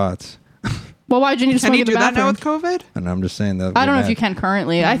certain spots. Well, why would you need to Can smoke you in the do that now bathroom? with COVID? And I'm just saying that. I don't know if you can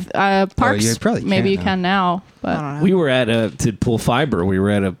currently. Parks you probably maybe you can can now, but I don't know. We were at to pull fiber. We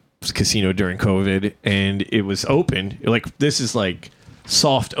were at a casino during COVID, and it was open. Like this is like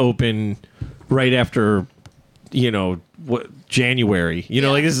soft open, right after, what January.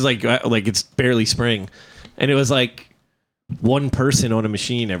 Like this is like it's barely spring, and it was like one person on a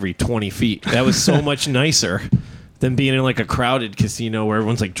machine every 20 feet. That was so much nicer than being in like a crowded casino where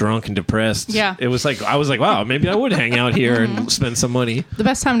everyone's like drunk and depressed. Yeah. It was like I was like, wow, maybe I would hang out here and spend some money. the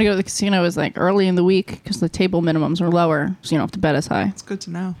best time to go to the casino is like early in the week because the table minimums are lower, so you don't have to bet as high. It's good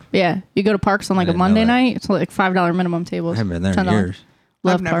to know. Yeah, you go to Parks on like a didn't know Monday that. night. It's like $5 minimum tables. I haven't been there in $10. years.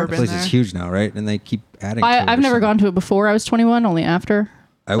 Love I've never Parks. The been place is there. huge now, right? And they keep adding. to it I've or never something. gone to it before I was 21, only after.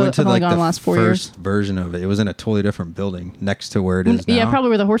 I went to I've only like gone the last 4 first years. version of it. It was in a totally different building next to where it is now. Yeah, probably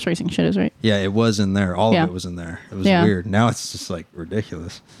where the horse racing shit is, right? Yeah, it was in there. All Yeah. of it was in there. It was Yeah. weird. Now it's just like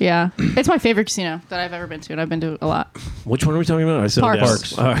ridiculous. Yeah. It's my favorite casino that I've ever been to, and I've been to a lot. Which one are we talking about? I said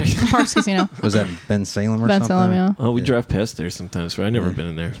Parks. All right. Parks Casino. Was that Ben Salem or Ben something? Salem, yeah. Oh, we drive past there sometimes, right? I've never been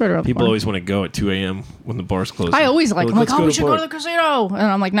in there. right around the People corner. always want to go at 2 a.m. when the bar's closed. I always like, I'm like, "Let's oh, we should go to the Park." casino. And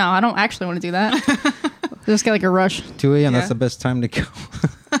I'm like, no, I don't actually want to do that. Just get like a rush. 2 a.m. Yeah. That's the best time to go.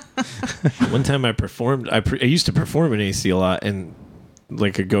 One time I performed. I used to perform in AC a lot, and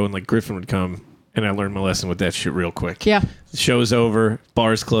like I'd go and like Griffin would come, and I learned my lesson with that shit real quick. Yeah. The show's over,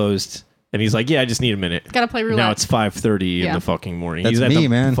 bar's closed, and he's like, "Yeah, I just need a minute." Gotta play roulette. Now it's 5:30 in Yeah. the fucking morning. That's he's at me, the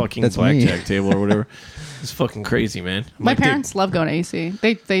man. fucking That's me. blackjack table or whatever. It's fucking crazy, man. I'm My like, dude, parents love going to AC.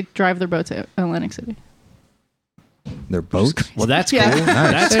 They drive their boat to Atlantic City. Their boat? Well, that's Yeah. cool.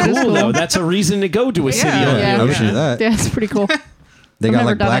 Nice. That's That cool, is cool. though. That's a reason to go to a city. Yeah. on Yeah. the I wish ocean. you that. Yeah, it's pretty cool. They I've got never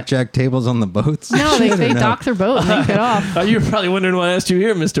like done it. blackjack tables on the boats? No, they Shit, or dock their boat and they get off. Oh, you're probably wondering why I asked you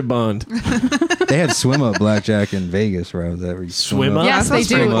here, Mr. Bond. They had swim up blackjack in Vegas where I was at. where you Swim up? Yes, That they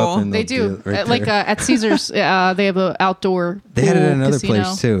sounds pretty do. cool. and They they'll do. it right Like there. at Caesars, they have an outdoor. They had it pool at another casino.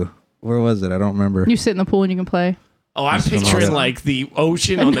 place too. Where was it? I don't remember. You sit in the pool and you can play. Oh, I'm picturing awesome. like the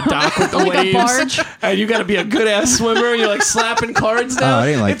ocean on the dock with the Like a waves. barge. And you got to be a good ass swimmer. And you're like slapping cards down. Oh, I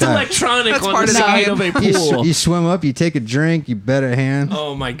didn't like it's that. electronic That's on part the of the side game. of a You, pool. you swim up, you take a drink, you bet a hand,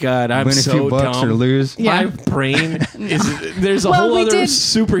 Oh my god, I'm win a so few bucks dumb. or lose. Yeah. My brain is there's a Well, whole we other did-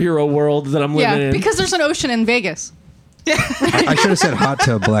 superhero world that I'm living Yeah, in. because there's an ocean in Vegas. I should have said hot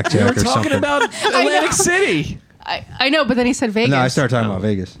tub blackjack We're or talking something. about Atlantic City. I know, but then he said Vegas. No, I started talking about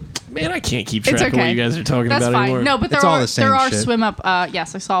Vegas. Man, I can't keep It's track of what okay. you guys are talking That's about fine. anymore. No, but there It's all are the same there are shit. swim up.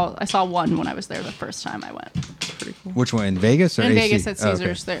 Yes, I saw one when I was there the first time I went. Which one, in Vegas or In AC? Vegas at Oh, okay.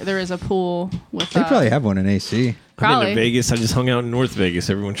 Caesars, there is a pool with. They probably have one in AC. I've been Probably. to Vegas. I just hung out in North Vegas.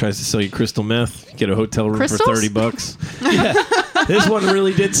 Everyone tries to sell you crystal meth. You get a hotel room Crystals? for $30. Yeah, this one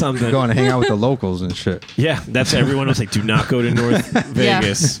really did something. Going to hang out with the locals and shit. Yeah, that's everyone was like, do not go to North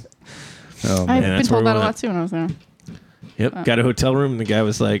Vegas. Oh, I've man. been that's told where that we a lot went. too when I was there. Yep, got a hotel room. And the guy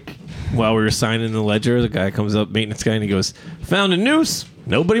was like, while we were signing the ledger, the guy comes up, maintenance guy, and he goes, found a noose.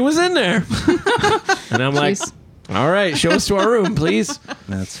 Nobody was in there. And I'm like, Jeez. all right, show us to our room, please.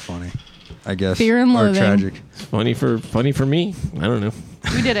 That's funny. I guess. Fear and or loathing. tragic. Funny for me. I don't know.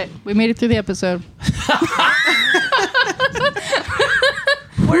 We did it. We made it through the episode.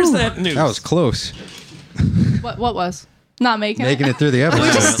 Where's that noose? That was close. What was? Not making Making it. it through the We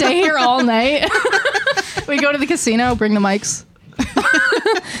just episode. stay here all night. We go to the casino, bring the mics.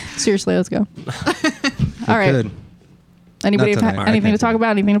 Seriously, let's go. All right. Good. Anybody Not have tonight. anything to talk about?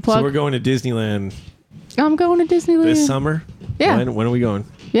 Anything to So plug? we're going to Disneyland I'm going to Disneyland. this summer. Yeah. When are we going?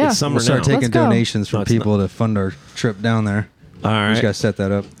 Yeah. It's summer We'll start now. taking Let's go. donations No, from it's people to fund our trip down there. All We right. just got to set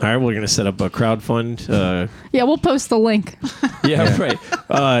that up. All right, we're going to set up a crowdfund. Yeah, well post the link. Yeah, right.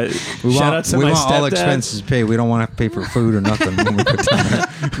 We Shout want, out to we my want all stepdad. expenses paid. We don't want to have to pay for food or nothing when we go down there.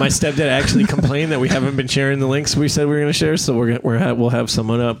 My stepdad actually complained that we haven't been sharing the links we said we were going to share, so we'll have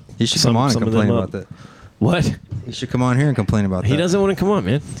someone up. You should come on and some of complain them about up. that. What? You should come on here and complain about that. He doesn't want to come on,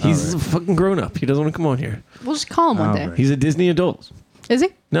 man. He's All right. a fucking grown up. He doesn't want to come on here. We'll just call him one All day. right. He's a Disney adult. Is he?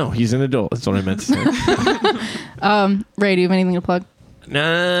 No, he's an adult. That's what I meant to say. Ray, do you have anything to plug? Nah.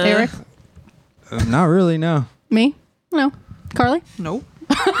 Eric? Not really, no. Me? No. Carly? Nope.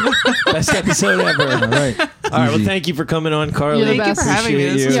 Best episode ever. All right. All right, well, Easy. thank you for coming on, Carly. You're the Thank you best. for having me.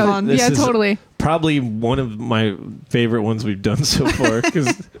 Appreciate This you. was Yeah, fun. This yeah, is totally. Probably one of my favorite ones we've done so far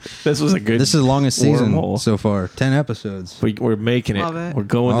because this was a good. This is the longest season wormhole. so far. 10 episodes. We're making it. Love it. We're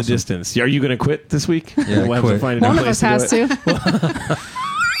going Awesome. the distance. Are you going to quit this week? Yeah, we'll have to quit. find a One new of place us to do has it. to.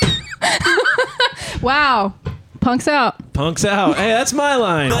 Wow. Punk's out. Punks out. Hey, that's my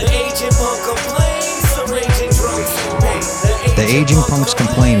line. The agent punk complains, the raging drunks in pain. The Aging Punks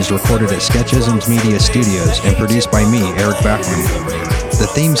Complain is recorded at Sketchisms Media Studios and produced by me, Eric Backlund. The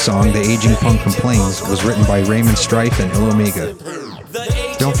theme song, The Aging Punk Complains, was written by Raymond Strife and Il Omega.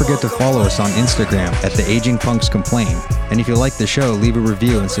 Don't forget to follow us on Instagram at The Aging Punks Complain. And if you like the show, leave a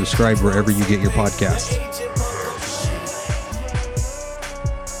review and subscribe wherever you get your podcasts.